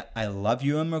Juliet. I love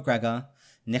Ewan McGregor.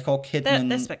 Nicole Kidman.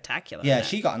 They're spectacular. Yeah, in it.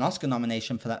 she got an Oscar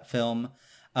nomination for that film.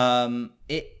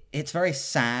 It's very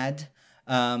sad.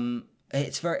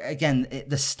 it's very, again,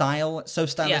 the style, it's so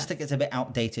stylistic, it's a bit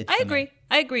outdated. I for agree. me.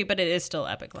 I agree, but it is still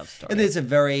epic love story. It is a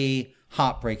very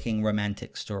heartbreaking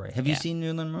romantic story. Have you seen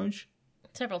Moulin Rouge?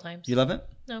 Several times. You love it?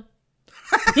 No.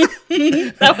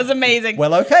 That was amazing.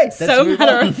 Well, okay. Let's so move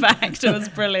matter on. of fact, it was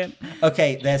brilliant.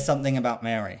 Okay, there's something about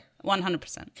Mary.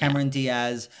 100%. Cameron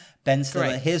Diaz, Ben Stiller.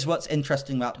 Great. Here's what's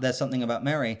interesting about There's Something About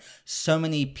Mary. So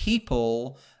many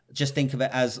people just think of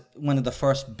it as one of the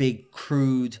first big,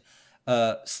 crude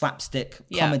slapstick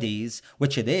comedies,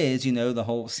 which it is, you know, the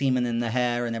whole semen in the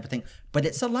hair and everything. But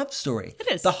it's a love story. It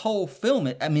is. The whole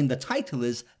film, I mean, the title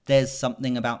is There's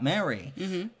Something About Mary.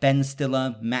 Ben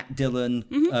Stiller, Matt Dillon,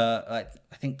 I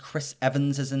think Chris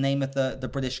Evans is the name of the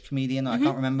British comedian. I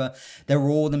can't remember. They were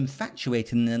all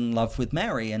infatuated and in love with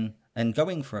Mary and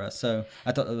going for her. So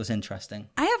I thought that was interesting.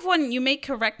 I have one. You may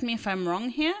correct me if I'm wrong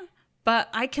here, but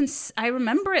I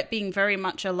remember it being very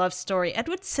much a love story.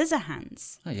 Edward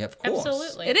Scissorhands. Oh, yeah, of course.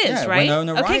 Absolutely. It is, Yeah, right?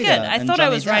 Winona Okay, Ryder good. I and thought I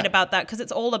Johnny was right Depp. about that because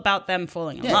it's all about them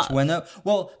falling in Yeah, love.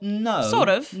 Well, no. Sort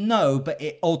of. No, but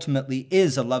it ultimately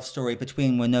is a love story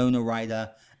between Winona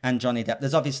Ryder and Johnny Depp.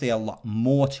 There's obviously a lot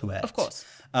more to it. Of course.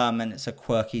 And it's a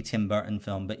quirky Tim Burton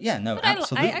film. But yeah, no, But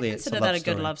absolutely, I it's a consider love that a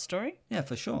story. good love story. Yeah,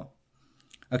 for sure.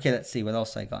 Okay, let's see what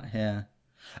else I got here.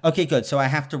 Okay, good. So I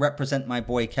have to represent my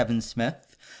boy Kevin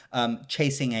Smith,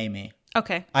 Chasing Amy.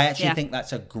 Okay. I actually think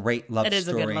that's a great love story. It is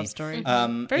a good love story.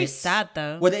 Very It's- sad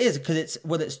though. Well, it is because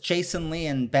it's Jason Lee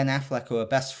and Ben Affleck who are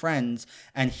best friends,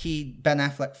 and Ben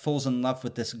Affleck falls in love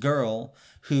with this girl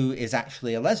who is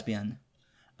actually a lesbian.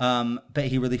 But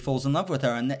he really falls in love with her,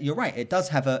 and you're right. It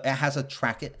has a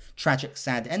tragic,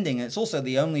 sad ending. And it's also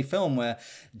the only film where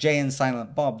Jay and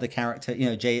Silent Bob, the character, you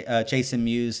know, Jason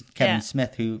Mewes, Kevin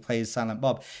Smith, who plays Silent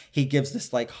Bob, he gives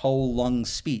this like whole long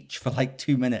speech for like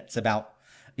 2 minutes about,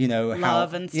 you know,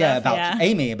 love how and stuff, about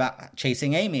Amy, about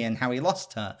chasing Amy and how he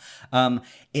lost her.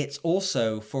 It's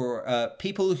also for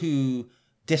people who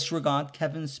disregard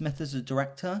Kevin Smith as a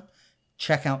director.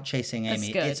 Check out Chasing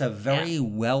Amy. good. It's a very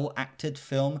well acted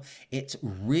film. It's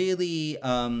really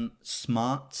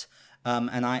smart.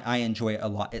 And I enjoy it a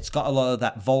lot. It's got a lot of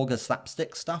that vulgar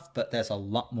slapstick stuff, but there's a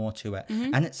lot more to it.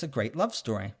 And it's a great love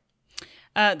story.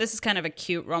 This is kind of a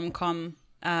cute rom-com,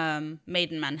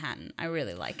 Made in Manhattan. I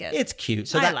really like it. It's cute.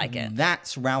 So I like it.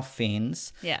 That's Ralph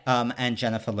Fiennes and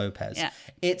Jennifer Lopez. Yeah.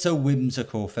 It's a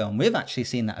whimsical film. We've actually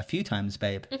seen that a few times,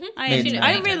 babe.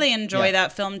 I really enjoy Yeah.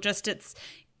 that film. Just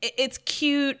it's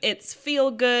cute, it's feel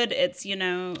good, it's, you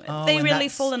know, they and really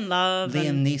that's fall in love.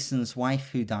 Liam Neeson's wife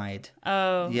who died.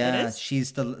 Oh, Yeah, it is?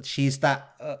 she's that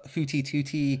hooty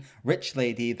tooty rich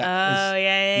lady.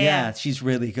 Yeah. She's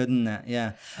really good in that.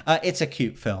 Yeah, it's a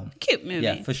cute film. Cute movie.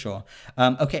 Yeah, for sure.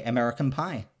 Okay, American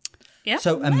Pie. Yeah.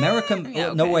 So American.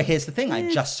 Yeah, No, okay. well, here's the thing.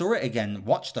 I just saw it again.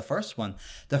 Watched the first one.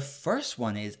 The first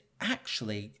one is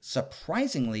actually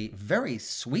surprisingly very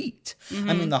sweet.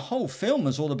 I mean, the whole film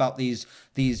is all about these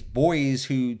boys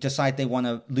who decide they want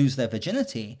to lose their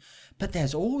virginity. But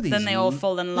there's all these. Then they all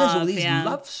fall in There's all love, these yeah.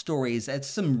 love stories.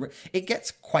 It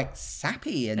gets quite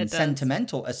sappy and It does.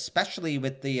 sentimental, especially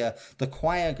with the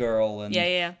choir girl and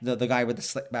the guy with the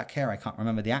slick back hair. I can't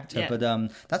remember the actor, Yeah. but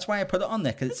that's why I put it on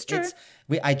there because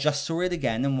I just saw it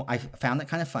again and I found it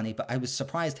kind of funny, but I was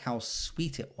surprised how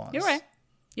sweet it was.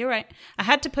 You're right. I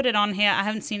had to put it on here. I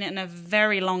haven't seen it in a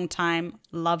very long time.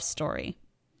 Love story.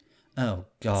 Oh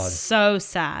God. So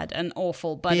sad and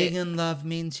awful, but Being in love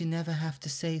means you never have to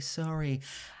say sorry.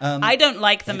 I don't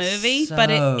like the movie, but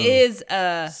so it is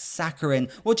a saccharine.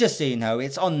 Well, just so you know,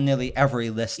 it's on nearly every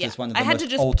list Yeah, as one of I the had to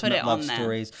most just put ultimate it on love there.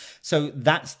 stories. So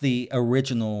that's the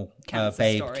original Cancer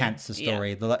Babe story. cancer Yeah.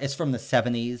 story. It's from the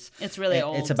 70s. It's really It's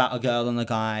old. about a girl and a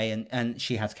guy, and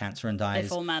she has cancer and they dies.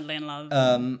 fall madly in love.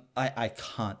 I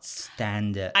can't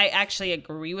stand it. I actually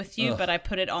agree with you, but I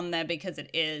put it on there because it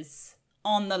is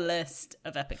on the list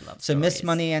of epic love So stories. Miss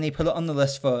Money Annie put it on the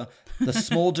list for the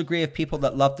small degree of people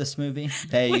that love this movie.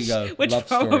 There you go. Which love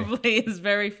story. probably is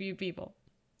very few people.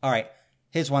 All right.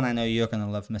 Here's one I know you're going to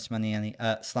love, Miss Money Annie.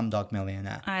 Slumdog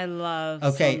Millionaire. I love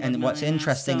Okay, Slumdog and what's Millionaire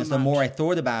interesting so is the more much. I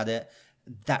thought about it,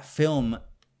 that film,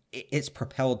 it's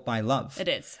propelled by love. It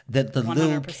is. The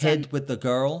little 100%. kid with the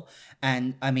girl,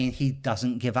 and I mean, he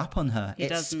doesn't give up on her. It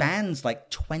doesn't. spans like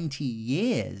 20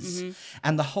 years.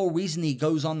 And the whole reason he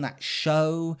goes on that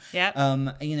show, Yep.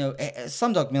 you know,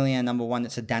 Slumdog Millionaire, number one,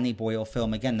 it's a Danny Boyle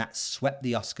film. Again, that swept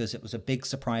the Oscars. It was a big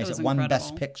surprise. It was It won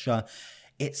Best incredible. Picture.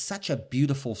 It's such a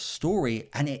beautiful story,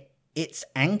 and it's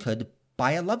anchored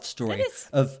by a love story It is.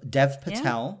 of Dev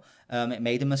Patel, It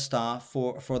made him a star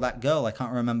for that girl. I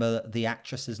can't remember the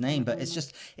actress's name, but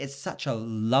it's such a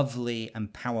lovely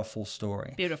and powerful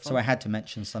story. Beautiful. So I had to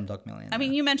mention Slumdog Millionaire. I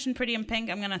mean, you mentioned Pretty in Pink.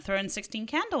 I'm going to throw in 16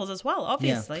 Candles as well,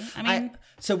 obviously. Yeah. I mean,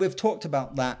 so we've talked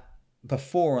about that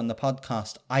before on the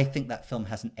podcast. I think that film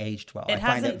hasn't aged well. It I find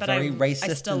hasn't, it but very I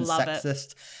racist still and love it.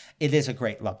 sexist. It is a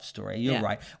great love story. You're Yeah.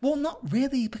 right. Well, not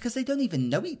really, because they don't even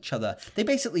know each other. They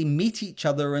basically meet each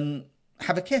other and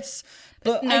have a kiss.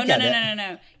 But no. I get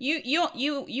it.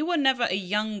 You were never a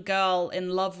young girl in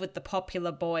love with the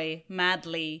popular boy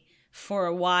madly for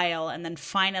a while, and then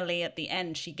finally at the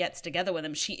end she gets together with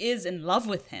him. She is in love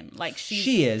with him. Like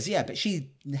She is, yeah, but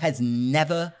she has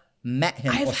never met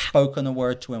him or spoken a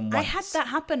word to him once. I had that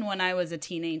happen when I was a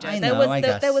teenager. I there know, was I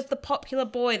guess. there was the popular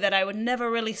boy that I would never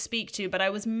really speak to, but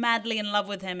I was madly in love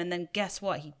with him, and then guess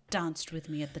what? He danced with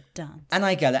me at the dance. And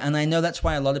I get it. And I know that's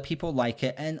why a lot of people like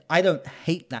it. And I don't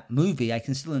hate that movie. I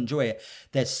can still enjoy it.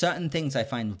 There's certain things I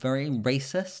find very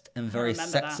racist and very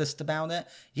remember sexist about it.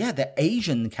 Yeah, the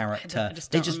Asian character. I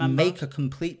just they don't just remember. make a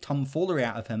complete tomfoolery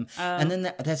out of him. And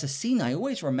then there's a scene I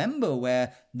always remember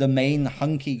where the main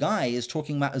hunky guy is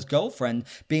talking about his girlfriend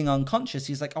being unconscious.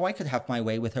 He's like, oh, I could have my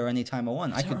way with her anytime I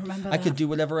want. I could do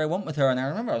whatever I want with her. And I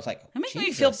remember I was like, That makes me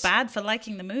Jesus. feel bad for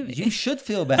liking the movie. You should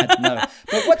feel bad. No.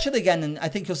 But watch it again, and I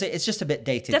think you'll say it's just a bit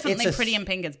dated. Definitely It's Pretty in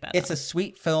Pink is better. It's a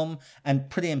sweet film, and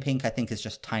Pretty in Pink, I think, is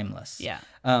just timeless. Yeah.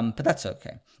 But that's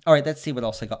okay. All right, let's see what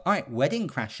else I got. All right, Wedding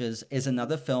Crashers is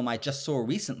another film I just saw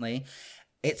recently.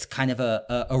 It's kind of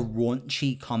a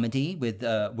raunchy comedy with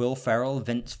Will Ferrell,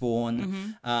 Vince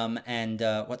Vaughn, and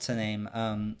what's her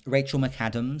name? Rachel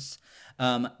McAdams.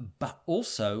 But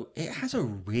also, it has a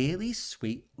really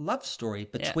sweet love story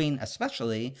between,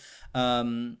 especially,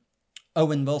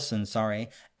 Owen Wilson,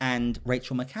 and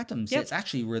Rachel McAdams. Yep. It's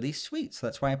actually really sweet, so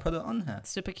that's why I put it on her.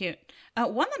 Super cute.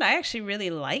 One that I actually really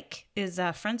like is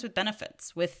Friends with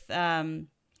Benefits with...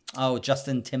 Oh,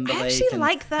 Justin Timberlake. I actually and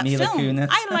like that Mila film. Kunis.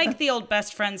 I like the old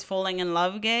best friends falling in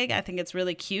love gig. I think it's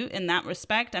really cute in that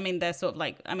respect. I mean, they're sort of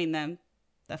like,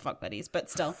 they're fuck buddies, but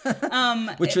still.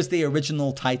 Which was the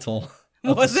original title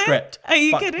of Was the it? script. Are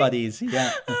you Fuck kidding? Buddies,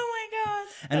 yeah. Oh my god!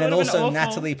 And That then would've been also awful.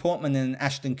 Natalie Portman and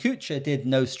Ashton Kutcher did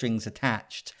No Strings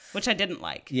Attached. Which I didn't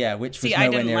like. Yeah, which See, was I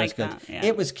nowhere didn't near like as good. that, yeah.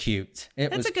 It was cute. It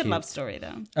It's was a good cute. love story,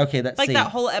 though. Okay, let's Like see.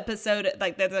 that whole episode,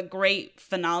 like there's a great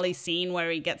finale scene where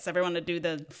he gets everyone to do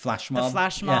the Flash the mob.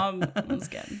 flash Yeah. mob. It was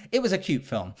good. It was a cute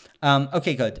film.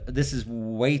 Okay, good. This is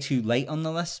way too late on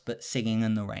the list, but Singing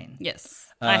in the Rain. Yes,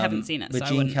 I haven't seen it, With so I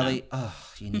Gene wouldn't Kelly. know. Oh,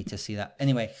 you need to see that.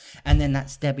 Anyway, and then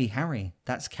that's Debbie Harry.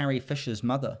 That's Carrie Fisher's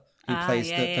mother, who plays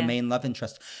the main love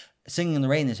interest. Singing in the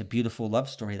Rain is a beautiful love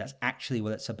story. That's actually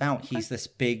what it's about. He's this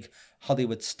big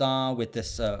Hollywood star with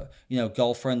this,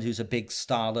 girlfriend who's a big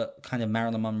starlet, kind of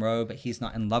Marilyn Monroe, but he's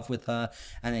not in love with her.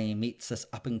 And then he meets this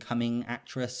up-and-coming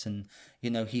actress, and,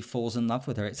 he falls in love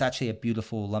with her. It's actually a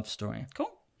beautiful love story. Cool.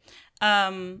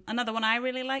 Another one I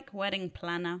really like, Wedding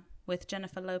Planner with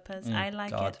Jennifer Lopez. I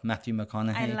like it. Matthew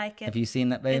McConaughey. I like it. Have you seen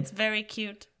that, babe? It's very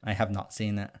cute. I have not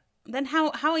seen it. Then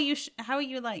how are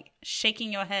you like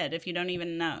shaking your head if you don't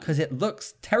even know? Because it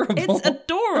looks terrible. It's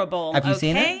adorable. Have you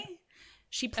seen it?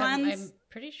 She plans. I'm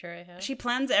pretty sure I have. She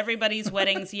plans everybody's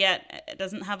weddings, yet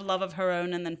doesn't have love of her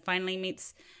own, and then finally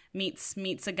meets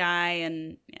a guy,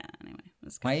 and anyway, it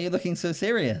was good. Why are you looking so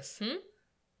serious?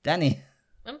 Danny,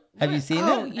 have you seen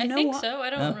Oh, it? you I know think what? so.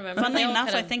 I don't remember. Funnily They all enough,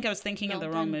 kind I of think I was thinking of the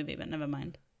meld wrong in. movie, but never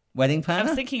mind. Wedding I Planner?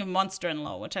 was thinking of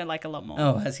Monster-in-Law, which I like a lot more.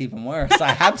 Oh, that's even worse.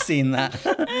 I have seen that.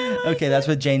 Okay, that's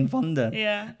with Jane Fonda.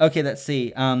 Yeah. Okay, let's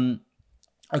see.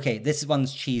 Okay, this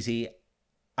one's cheesy.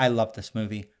 I love this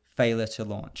movie. Failure to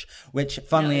Launch, which,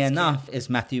 funnily it's enough, is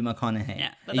Matthew McConaughey.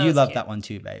 Yeah, but that You was love cute. that one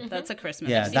too, babe. That's a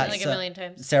Christmas. Yeah, seen it that's like a million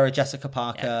times. Sarah Jessica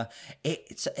Parker.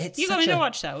 It's You such got me a, to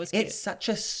watch that. It was cute. It's such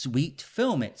a sweet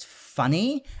film. It's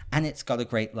funny and it's got a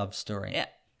great love story. Yeah.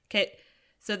 Okay.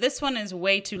 So this one is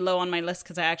way too low on my list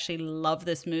because I actually love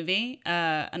this movie.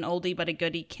 An oldie but a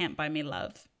goodie, Can't Buy Me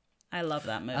Love. I love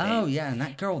that movie. Oh yeah, and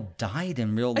that girl died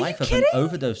in real life of kidding? an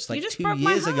overdose You like just 2 broke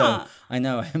my years ago. heart. I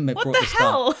know. I brought What the this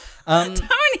hell? up.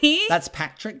 Tony! That's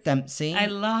Patrick Dempsey. I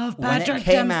love When Patrick it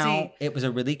came Dempsey. out, it was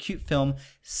a really cute film.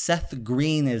 Seth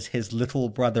Green is his little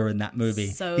brother in that movie.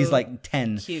 So He's like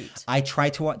 10. cute. I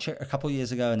tried to watch it a couple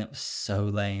years ago and it was so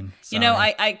lame. You know,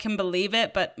 Sorry. I can believe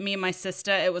it, but me and my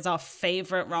sister, it was our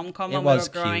favorite rom-com It when we were was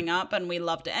growing cute. up, and we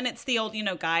loved it. And it's the old,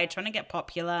 guy trying to get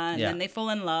popular, and Yeah. then they fall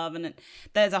in love, and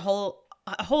there's a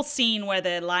whole scene where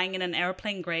they're lying in an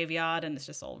airplane graveyard, and it's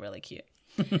just all really cute.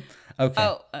 Okay.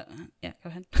 Oh, yeah, go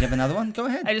ahead. You have another one? Go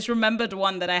ahead. I just remembered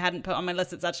one that I hadn't put on my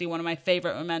list. It's actually one of my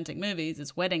favorite romantic movies.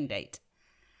 It's Wedding Date.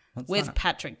 What's that?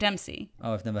 Patrick Dempsey.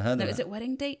 Oh, I've never heard No, of is it. it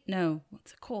Wedding Date? No,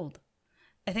 what's it called?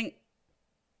 I think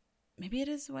maybe it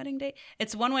is Wedding Date.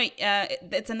 It's one way.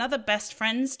 It's another best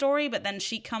friend story, but then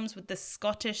she comes with this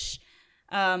Scottish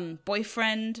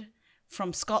boyfriend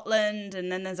from Scotland,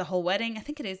 and then there's a whole wedding. I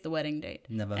think it is The Wedding Date.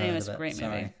 Never heard anyway, of it's a it. great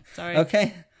movie. Sorry.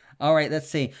 Okay. All right, let's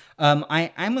see. I'm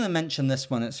going to mention this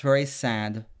one. It's very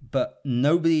sad, but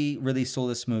nobody really saw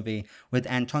this movie, with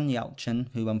Anton Yelchin,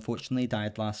 who unfortunately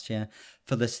died last year,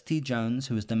 Felicity Jones,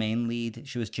 who was the main lead.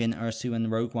 She was Jin Erso in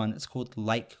Rogue One. It's called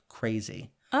Like Crazy.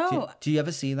 Oh. Do you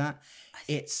ever see that?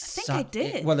 I think I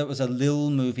did. It was a little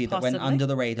movie that went Possibly. under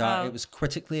the radar. Oh. It was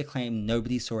critically acclaimed.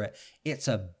 Nobody saw it. It's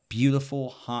a beautiful,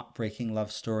 heartbreaking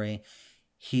love story.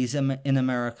 He's in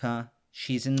America.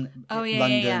 She's in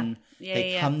London. Yeah,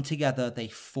 they come together. They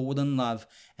fall in love,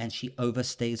 and she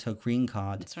overstays her green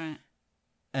card. That's right.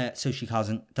 So she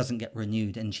doesn't get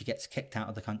renewed, and she gets kicked out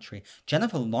of the country.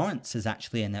 Jennifer Lawrence is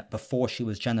actually in it before she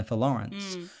was Jennifer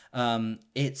Lawrence.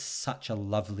 It's such a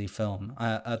lovely film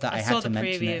that I had to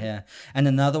mention it here. And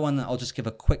another one that I'll just give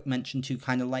a quick mention to,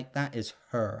 kind of like that, is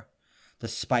Her. The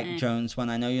Spike Jonze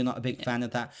one. I know you're not a big fan of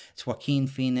that. It's Joaquin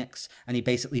Phoenix, and he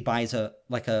basically buys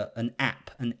an app,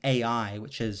 an AI,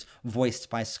 which is voiced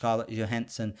by Scarlett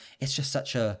Johansson. It's just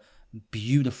such a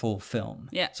beautiful film.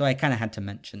 Yeah. So I kind of had to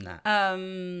mention that.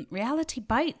 Reality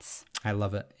Bites. I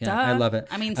love it. Yeah, Duh. I love it.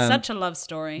 I mean, such a love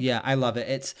story. Yeah, I love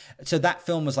it. So that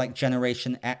film was like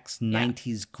Generation X,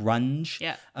 90s grunge.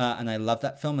 Yeah. And I love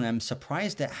that film, and I'm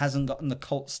surprised it hasn't gotten the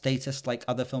cult status like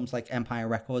other films like Empire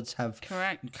Records have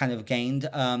kind of gained.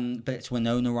 But it's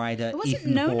Winona Ryder, It wasn't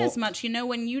Ethan known Hawke. as much. You know,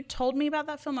 when you told me about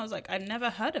that film, I was like, I'd never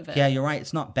heard of it. Yeah, you're right.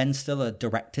 It's not Ben Stiller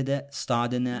directed it,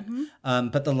 starred in it.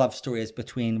 But the love story is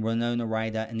between Winona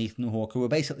Ryder and Ethan Hawke, who are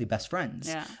basically best friends.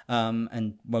 Yeah.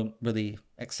 And won't really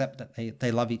accept that they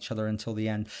love each other until the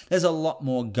end. There's a lot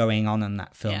more going on in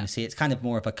that film. Yeah. You see, it's kind of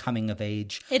more of a coming of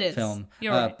age film.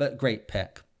 You're right. But great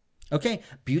pick. Okay,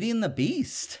 Beauty and the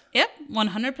Beast. Yep,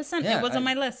 100%. Yeah, it was on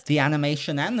my list. The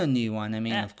animation and the new one. I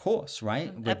mean, of course,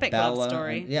 right? With Epic love Bella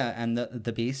story. and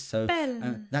the Beast. So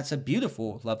that's a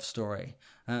beautiful love story.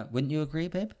 Wouldn't you agree,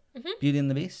 babe? Beauty and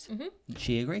the Beast?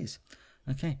 She agrees.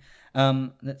 Okay.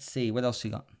 Let's see. What else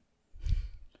you got?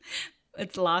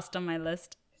 It's last on my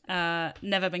list.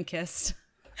 Never Been Kissed.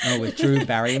 Oh, with Drew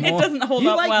Barrymore? It doesn't hold you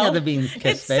up like well. Never Been Kissed,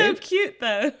 It's babe. so cute,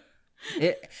 though.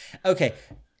 Okay.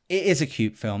 It is a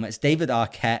cute film. It's David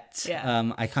Arquette.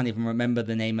 Yeah. I can't even remember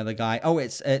the name of the guy. Oh,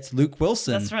 it's Luke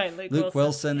Wilson. That's right, Luke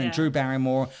Wilson and yeah. Drew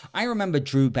Barrymore. I remember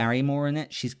Drew Barrymore in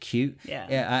it. She's cute. Yeah.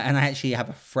 And I actually have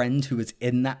a friend who was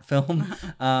in that film.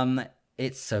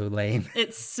 It's so lame.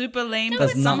 It's super lame, No, but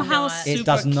it's somehow not. super It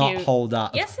does not cute. hold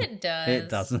up. Yes, it does. It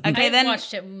doesn't. Okay, I then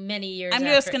watched it many years I'm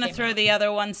after just it going to came throw out. the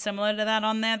other one similar to that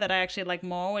on there that I actually like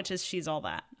more, which is She's All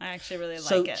That. I actually really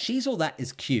So like it. She's All That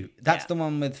is cute. That's Yeah. the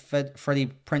one with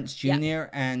Freddie Prinze Jr.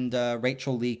 and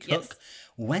Rachel Lee Cook. Yes.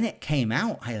 When it came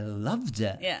out, I loved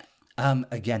it. Yeah.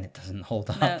 Again, it doesn't hold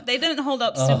up. No, they didn't hold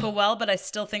up super well, but I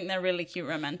still think they're really cute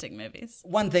romantic movies.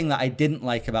 One thing that I didn't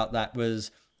like about that was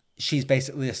she's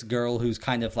basically this girl who's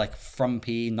kind of like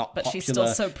frumpy, not But popular, she's still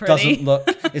so pretty. doesn't look,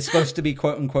 is supposed to be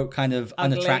quote unquote kind of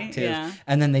Ugly, unattractive. yeah.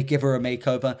 And then they give her a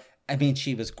makeover. I mean,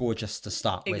 she was gorgeous to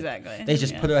start with. Exactly, They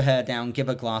just yeah. put her hair down, give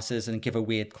her glasses, and give her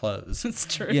weird clothes. It's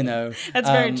true. You know? That's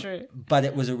very true. But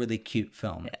it was a really cute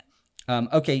film.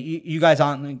 Okay, you guys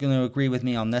aren't going to agree with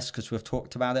me on this because we've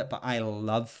talked about it, but I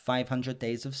love 500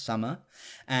 Days of Summer,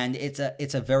 and it's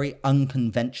a very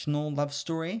unconventional love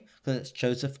story because it's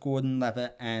Joseph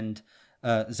Gordon-Levitt and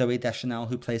Zooey Deschanel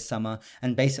who plays Summer,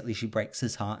 and basically she breaks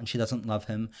his heart and she doesn't love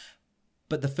him.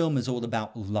 But the film is all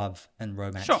about love and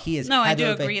romance. Sure. He is No, I head do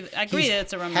over- agree. I agree he's that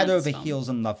it's a romance head over film. heels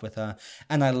in love with her,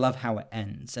 and I love how it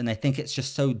ends. And I think it's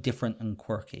just so different and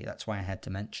quirky. That's why I had to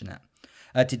mention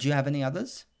it. Did you have any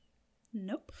others?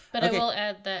 Nope. But Okay. I will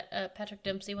add that Patrick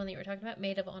Dempsey one that you were talking about,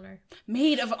 Maid of Honor.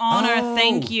 Maid of Honor, Oh,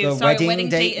 thank you. the Sorry, wedding Wedding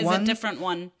date Date is one? a different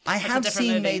one. I That's a have different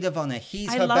seen movie. Maid of Honor. He's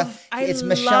I her love- best. I It's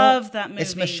love that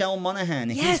It's movie. Michelle Monaghan.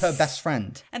 He's Yes. her best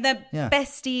friend. And they're Yeah.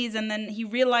 besties, and then he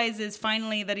realizes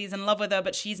finally that he's in love with her,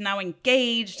 but she's now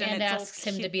engaged, and, And it's asks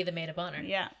all him to cute. be the Maid of Honor.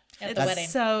 Yeah. at It's the wedding.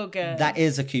 so good. That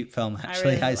is a cute film.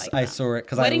 Actually, really I like that. saw it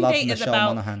because I Wedding love Date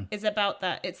Michelle Monaghan. is about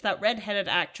that. It's that redheaded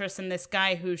actress and this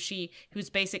guy who's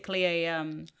basically a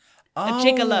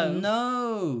gigolo.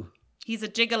 No. He's a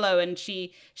gigolo, and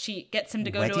she gets him to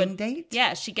go to a Wedding date?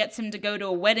 Yeah, she gets him to go to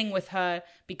a wedding with her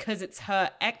because it's her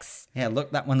ex. Yeah,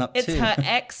 look that one up It's too. her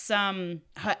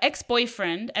ex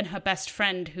boyfriend and her best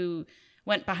friend who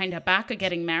went behind her back are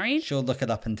getting married. She'll look it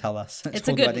up and tell us. It's a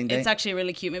called good. Wedding Date. It's actually a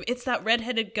really cute movie. It's that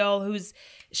redheaded girl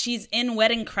she's in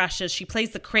Wedding Crashers. She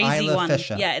plays the crazy Isla one.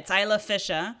 Fisher. Yeah, it's Isla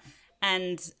Fisher,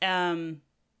 and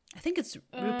I think it's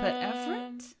Rupert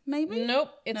Everett. Maybe. Nope,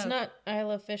 it's not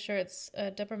Isla Fisher. It's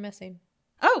Deborah Messing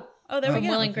Oh, there we from go.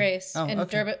 Will and Grace Oh, and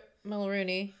okay. Dermot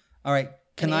Mulroney. All right.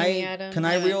 Can And Amy I Adams. can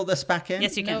I reel this back in?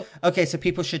 Yes, you can. Nope. Okay, so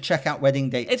people should check out Wedding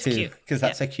Date It's 2 cute. because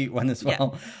that's Yeah. a cute one as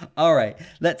well. All right,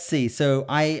 let's see. So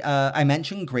I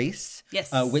mentioned Grease,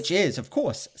 Yes. which is of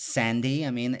course Sandy.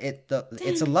 I mean,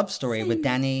 it's a love story with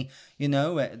Danny. You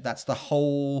know, that's the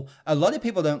whole. A lot of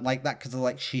people don't like that because they're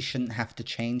like she shouldn't have to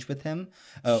change with him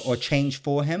or change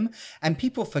for him, and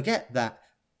people forget that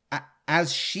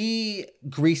as she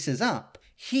greases up,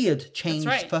 he had changed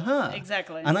right. for her.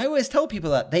 Exactly. And I always tell people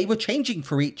that they were changing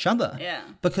for each other. Yeah.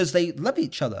 Because they love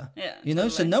each other. Yeah, You know,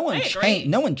 so totally. I agree.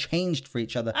 no one changed for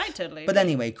each other. I totally But agree.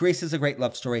 anyway, Grease is a great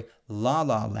love story. La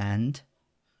La Land.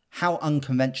 How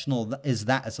unconventional is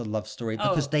that as a love story?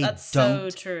 Because they that's so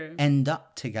don't true. end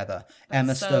up together.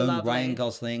 Emma so Stone, lovely. Ryan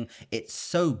Gosling. It's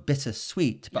so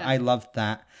bittersweet, but Yeah. I loved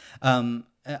that.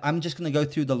 I'm just going to go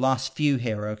through the last few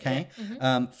here, okay?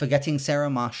 Forgetting Sarah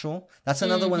Marshall. That's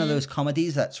another one of those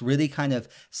comedies that's really kind of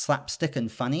slapstick and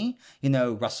funny. You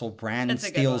know, Russell Brand It's a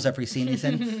good steals one. every scene he's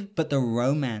in. But the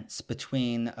romance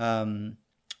between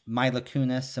Mila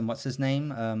Kunis and what's his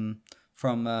name?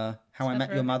 From How I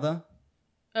Met Your Rogen? Mother?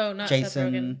 Oh, not Seth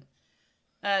Rogen.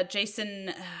 Jason... Jason,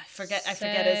 I forget his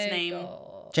name.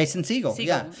 Segel. Jason Segel,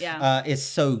 Segel, yeah. is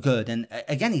so good. And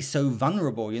again, he's so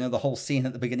vulnerable. You know, the whole scene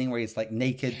at the beginning where he's like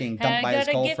naked being dumped by his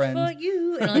I got a girlfriend. gift for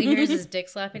you, and all you hear is his dick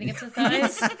slapping against his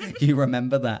thighs. You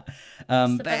remember that.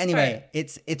 But best anyway,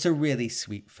 part. it's a really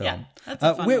sweet film. Yeah, that's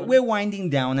a fun one. We're winding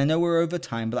down. I know we're over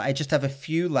time, but I just have a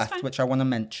few left, which I want to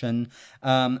mention.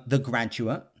 The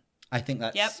Graduate. I think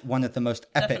that's one of the most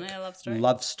epic Definitely a love story.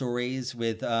 love stories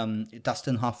with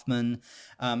Dustin Hoffman.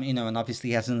 You know, and obviously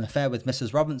he has an affair with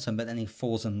Mrs. Robinson, but then he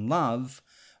falls in love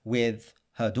with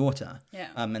her daughter. Yeah.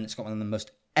 And it's got one of the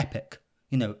most epic,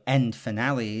 you know, end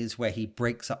finales where he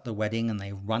breaks up the wedding and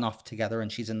they run off together and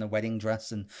she's in the wedding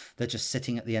dress and they're just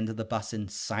sitting at the end of the bus in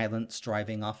silence,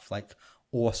 driving off like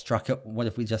awestruck at what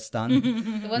have we just done.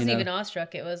 It wasn't even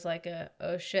awestruck. It was like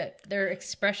oh shit. Their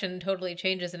expression totally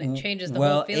changes, and it changes the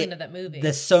whole feeling of that movie.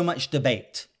 There's so much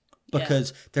debate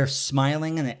because they're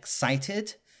smiling and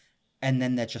excited and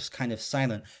then they're just kind of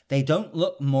silent. They don't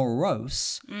look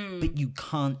morose, but you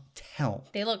can't tell.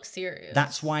 They look serious.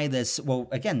 That's why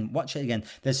watch it again.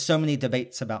 There's so many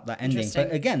debates about that ending. Interesting.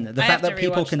 But again, the I fact have to that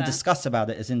people rewatch can that. discuss about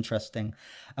it is interesting.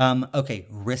 Okay,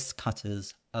 Wrist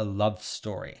Cutters, a love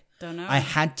story. Don't know. I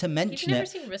had to mention never it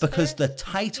seen Wrist because the Cutters?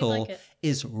 title Seemed like it.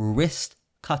 is Wrist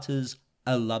Cutters,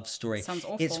 a love story. Sounds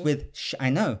awful. It's with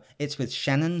it's with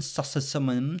Shannon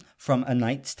Sossamon from A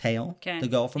Knight's Tale, Okay. the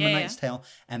girl from Yeah, A yeah. Knight's Tale,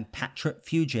 and Patrick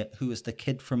Fugit, who is the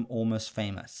kid from Almost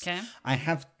Famous. Okay. I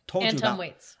have told and you Tom about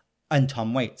Waits. and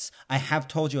Tom Waits. I have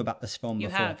told you about this film You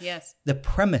before. have, yes. The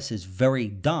premise is very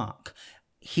dark.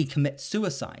 He commits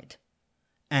suicide,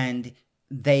 and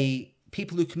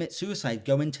people who commit suicide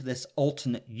go into this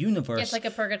alternate universe, It's like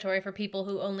a purgatory for people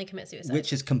who only commit suicide.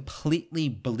 which is completely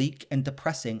bleak and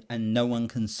depressing, and no one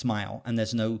can smile, and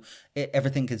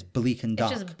everything is bleak and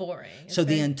dark. it's just boring. It's So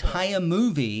the very entire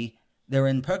movie, they're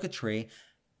in purgatory,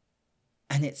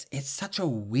 and it's such a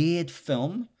weird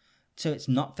film. So it's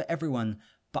not for everyone,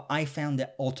 but I found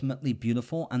it ultimately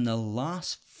beautiful. And the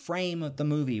last frame of the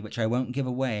movie, which I won't give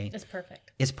away, It's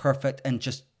perfect. is perfect and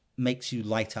just makes you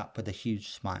light up with a huge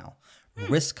smile.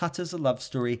 Wrist Cutters, a love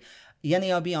story.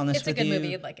 Yenny, I'll be honest It's a with good you. movie.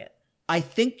 You'd like it. I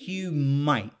think you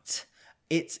might.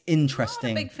 It's interesting.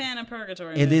 I'm not a big fan of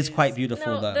Purgatory It is movies. quite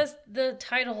beautiful, No, though. the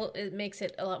title it makes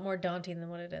it a lot more daunting than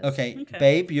what it is. Okay,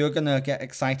 babe, you're gonna get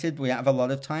excited. We have a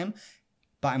lot of time,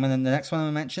 but the next one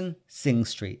I mention, Sing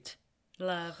Street.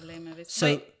 Lovely movies. So-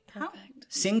 Wait, how?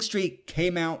 Sing Street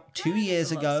came out 2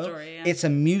 years a love ago. story, yeah. It's a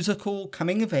musical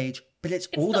coming of age, but it's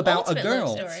all the about a ultimate love girl.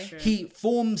 story. That's true. He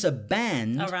forms a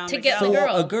band Around To a get girl. the for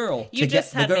girl. a girl. You to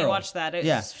just get had the me girl. watch that.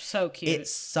 It's so cute.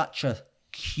 It's such a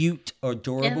cute,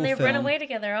 adorable And they film. run away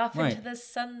together off Right. into the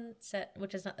sunset,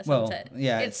 which is not the Well, sunset.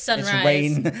 yeah, it's sunrise.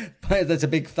 rain. There's a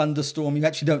big thunderstorm. You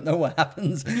actually don't know what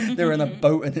happens. They're in a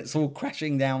boat and it's all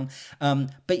crashing down.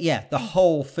 But yeah, the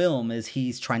whole film is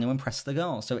he's trying to impress the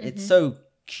girl. So it's so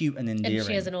cute and endearing. And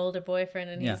she has an older boyfriend,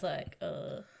 and Yeah. he's like,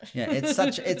 Yeah, it's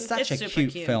such It's a super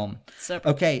cute cute. film. Super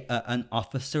Okay, An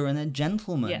Officer and a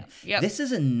Gentleman. Yeah, yep. This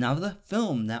is another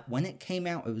film that when it came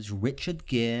out, it was Richard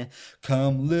Gere.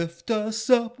 Come lift us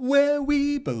up where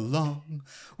we belong,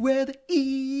 where the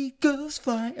eagles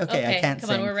fly. Okay, I can't come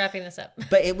sing. on, we're wrapping this up.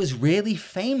 But it was really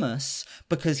famous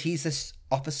because he's this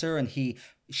officer and she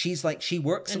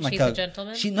works And in like she's a a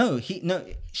gentleman?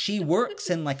 she works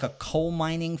in like a coal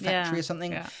mining factory Yeah, or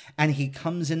something, yeah. and he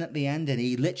comes in at the end and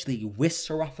he literally whisks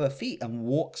her off her feet and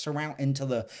walks her out into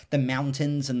the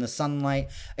mountains and the sunlight.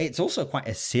 It's also quite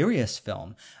a serious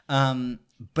film,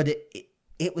 but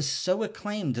it was so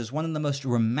acclaimed as one of the most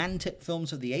romantic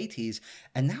films of the 80s,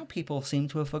 and now people seem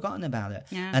to have forgotten about it.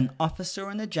 Yeah. An Officer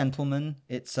and a Gentleman.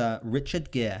 It's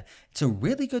Richard Gere. It's a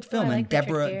really good film, I and like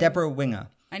Richard Gere. Deborah Winger.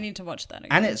 I need to watch that again.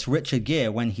 And it's Richard Gere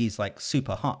when he's like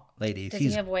super hot, ladies. Does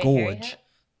He's he have white hairy gorge. hat?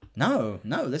 No,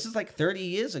 this is like 30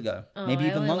 years ago, Oh, maybe I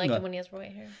even only longer. like him when he has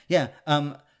white hair. Yeah.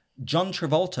 John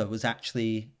Travolta was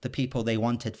actually the people they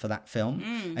wanted for that film,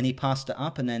 and he passed it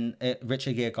up, and then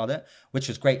Richard Gere got it, which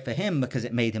was great for him because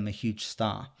it made him a huge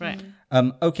star. Right.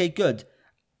 Okay, good.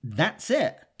 That's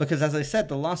it. Because as I said,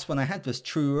 the last one I had was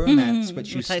True Romance,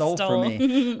 which you Which I stole stole. from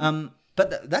me.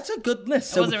 But that's a good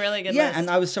list. It was a really good yeah, list. and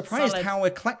I was surprised Solid. how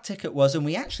eclectic it was, and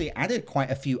we actually added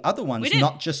quite a few other ones, We did.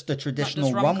 not just the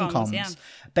traditional rom-coms, rom-coms. yeah.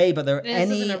 Babe, are there This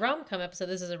any... isn't a rom-com episode.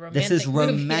 This is a romantic This is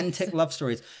movie. romantic love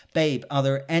stories. Babe, are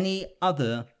there any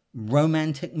other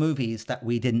romantic movies that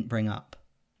we didn't bring up?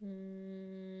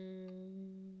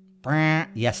 Brah.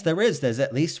 Yes, there is. There's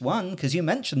at least one, because you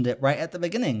mentioned it right at the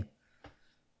beginning.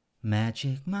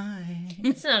 Magic Mike.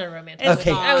 It's not a romantic It's Okay,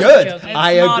 movie. not. I was good. joking. It's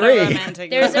I not agree. A romantic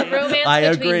There's a movie. romance I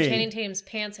between agree. Channing Tatum's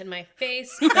pants and my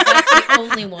face, but that's the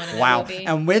only one in the Wow. movie.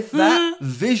 And with that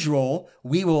visual,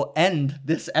 we will end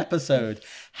this episode.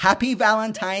 Happy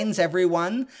Valentines,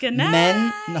 everyone. Good night. Men,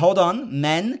 hold on.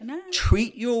 Men, night.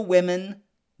 treat your women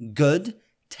good.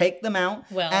 Take them out.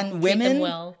 Well, treat and them women,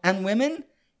 well. and women,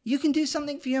 you can do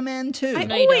something for your man too. I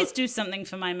No, you always don't. do something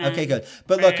for my man. Okay, good.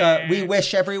 But look, we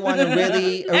wish everyone a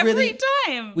really, Every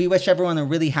time. we wish everyone a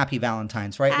really happy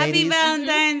Valentines, right, Happy ladies?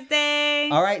 Valentine's Day.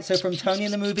 All right. So from Tony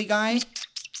and the Movie Guy,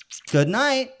 good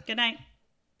night. Good night.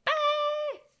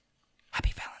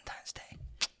 Happy Valentine's Day.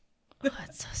 Oh,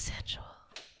 it's so sensual.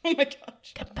 Oh my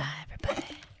gosh. Goodbye, everybody.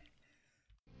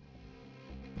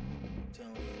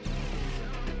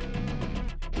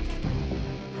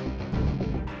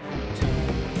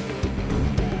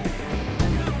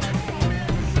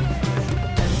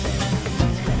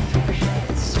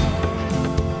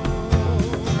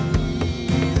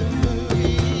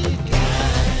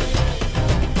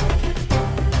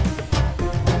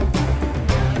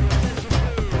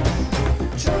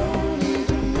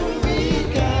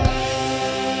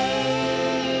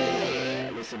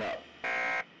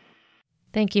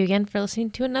 Thank you again for listening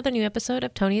to another new episode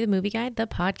of Tony the Movie Guide, the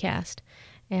podcast.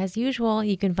 As usual,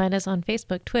 you can find us on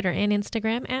Facebook, Twitter, and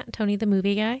Instagram at Tony the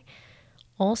Movie Guy.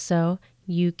 Also,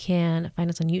 you can find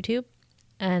us on YouTube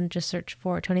and just search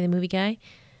for Tony the Movie Guy.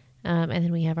 And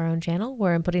then we have our own channel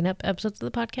where I'm putting up episodes of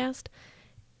the podcast.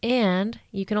 And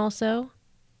you can also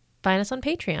find us on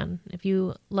Patreon. If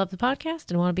you love the podcast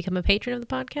and want to become a patron of the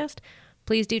podcast,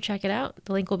 please do check it out.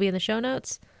 The link will be in the show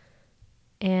notes.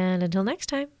 And until next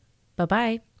time,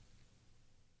 bye-bye.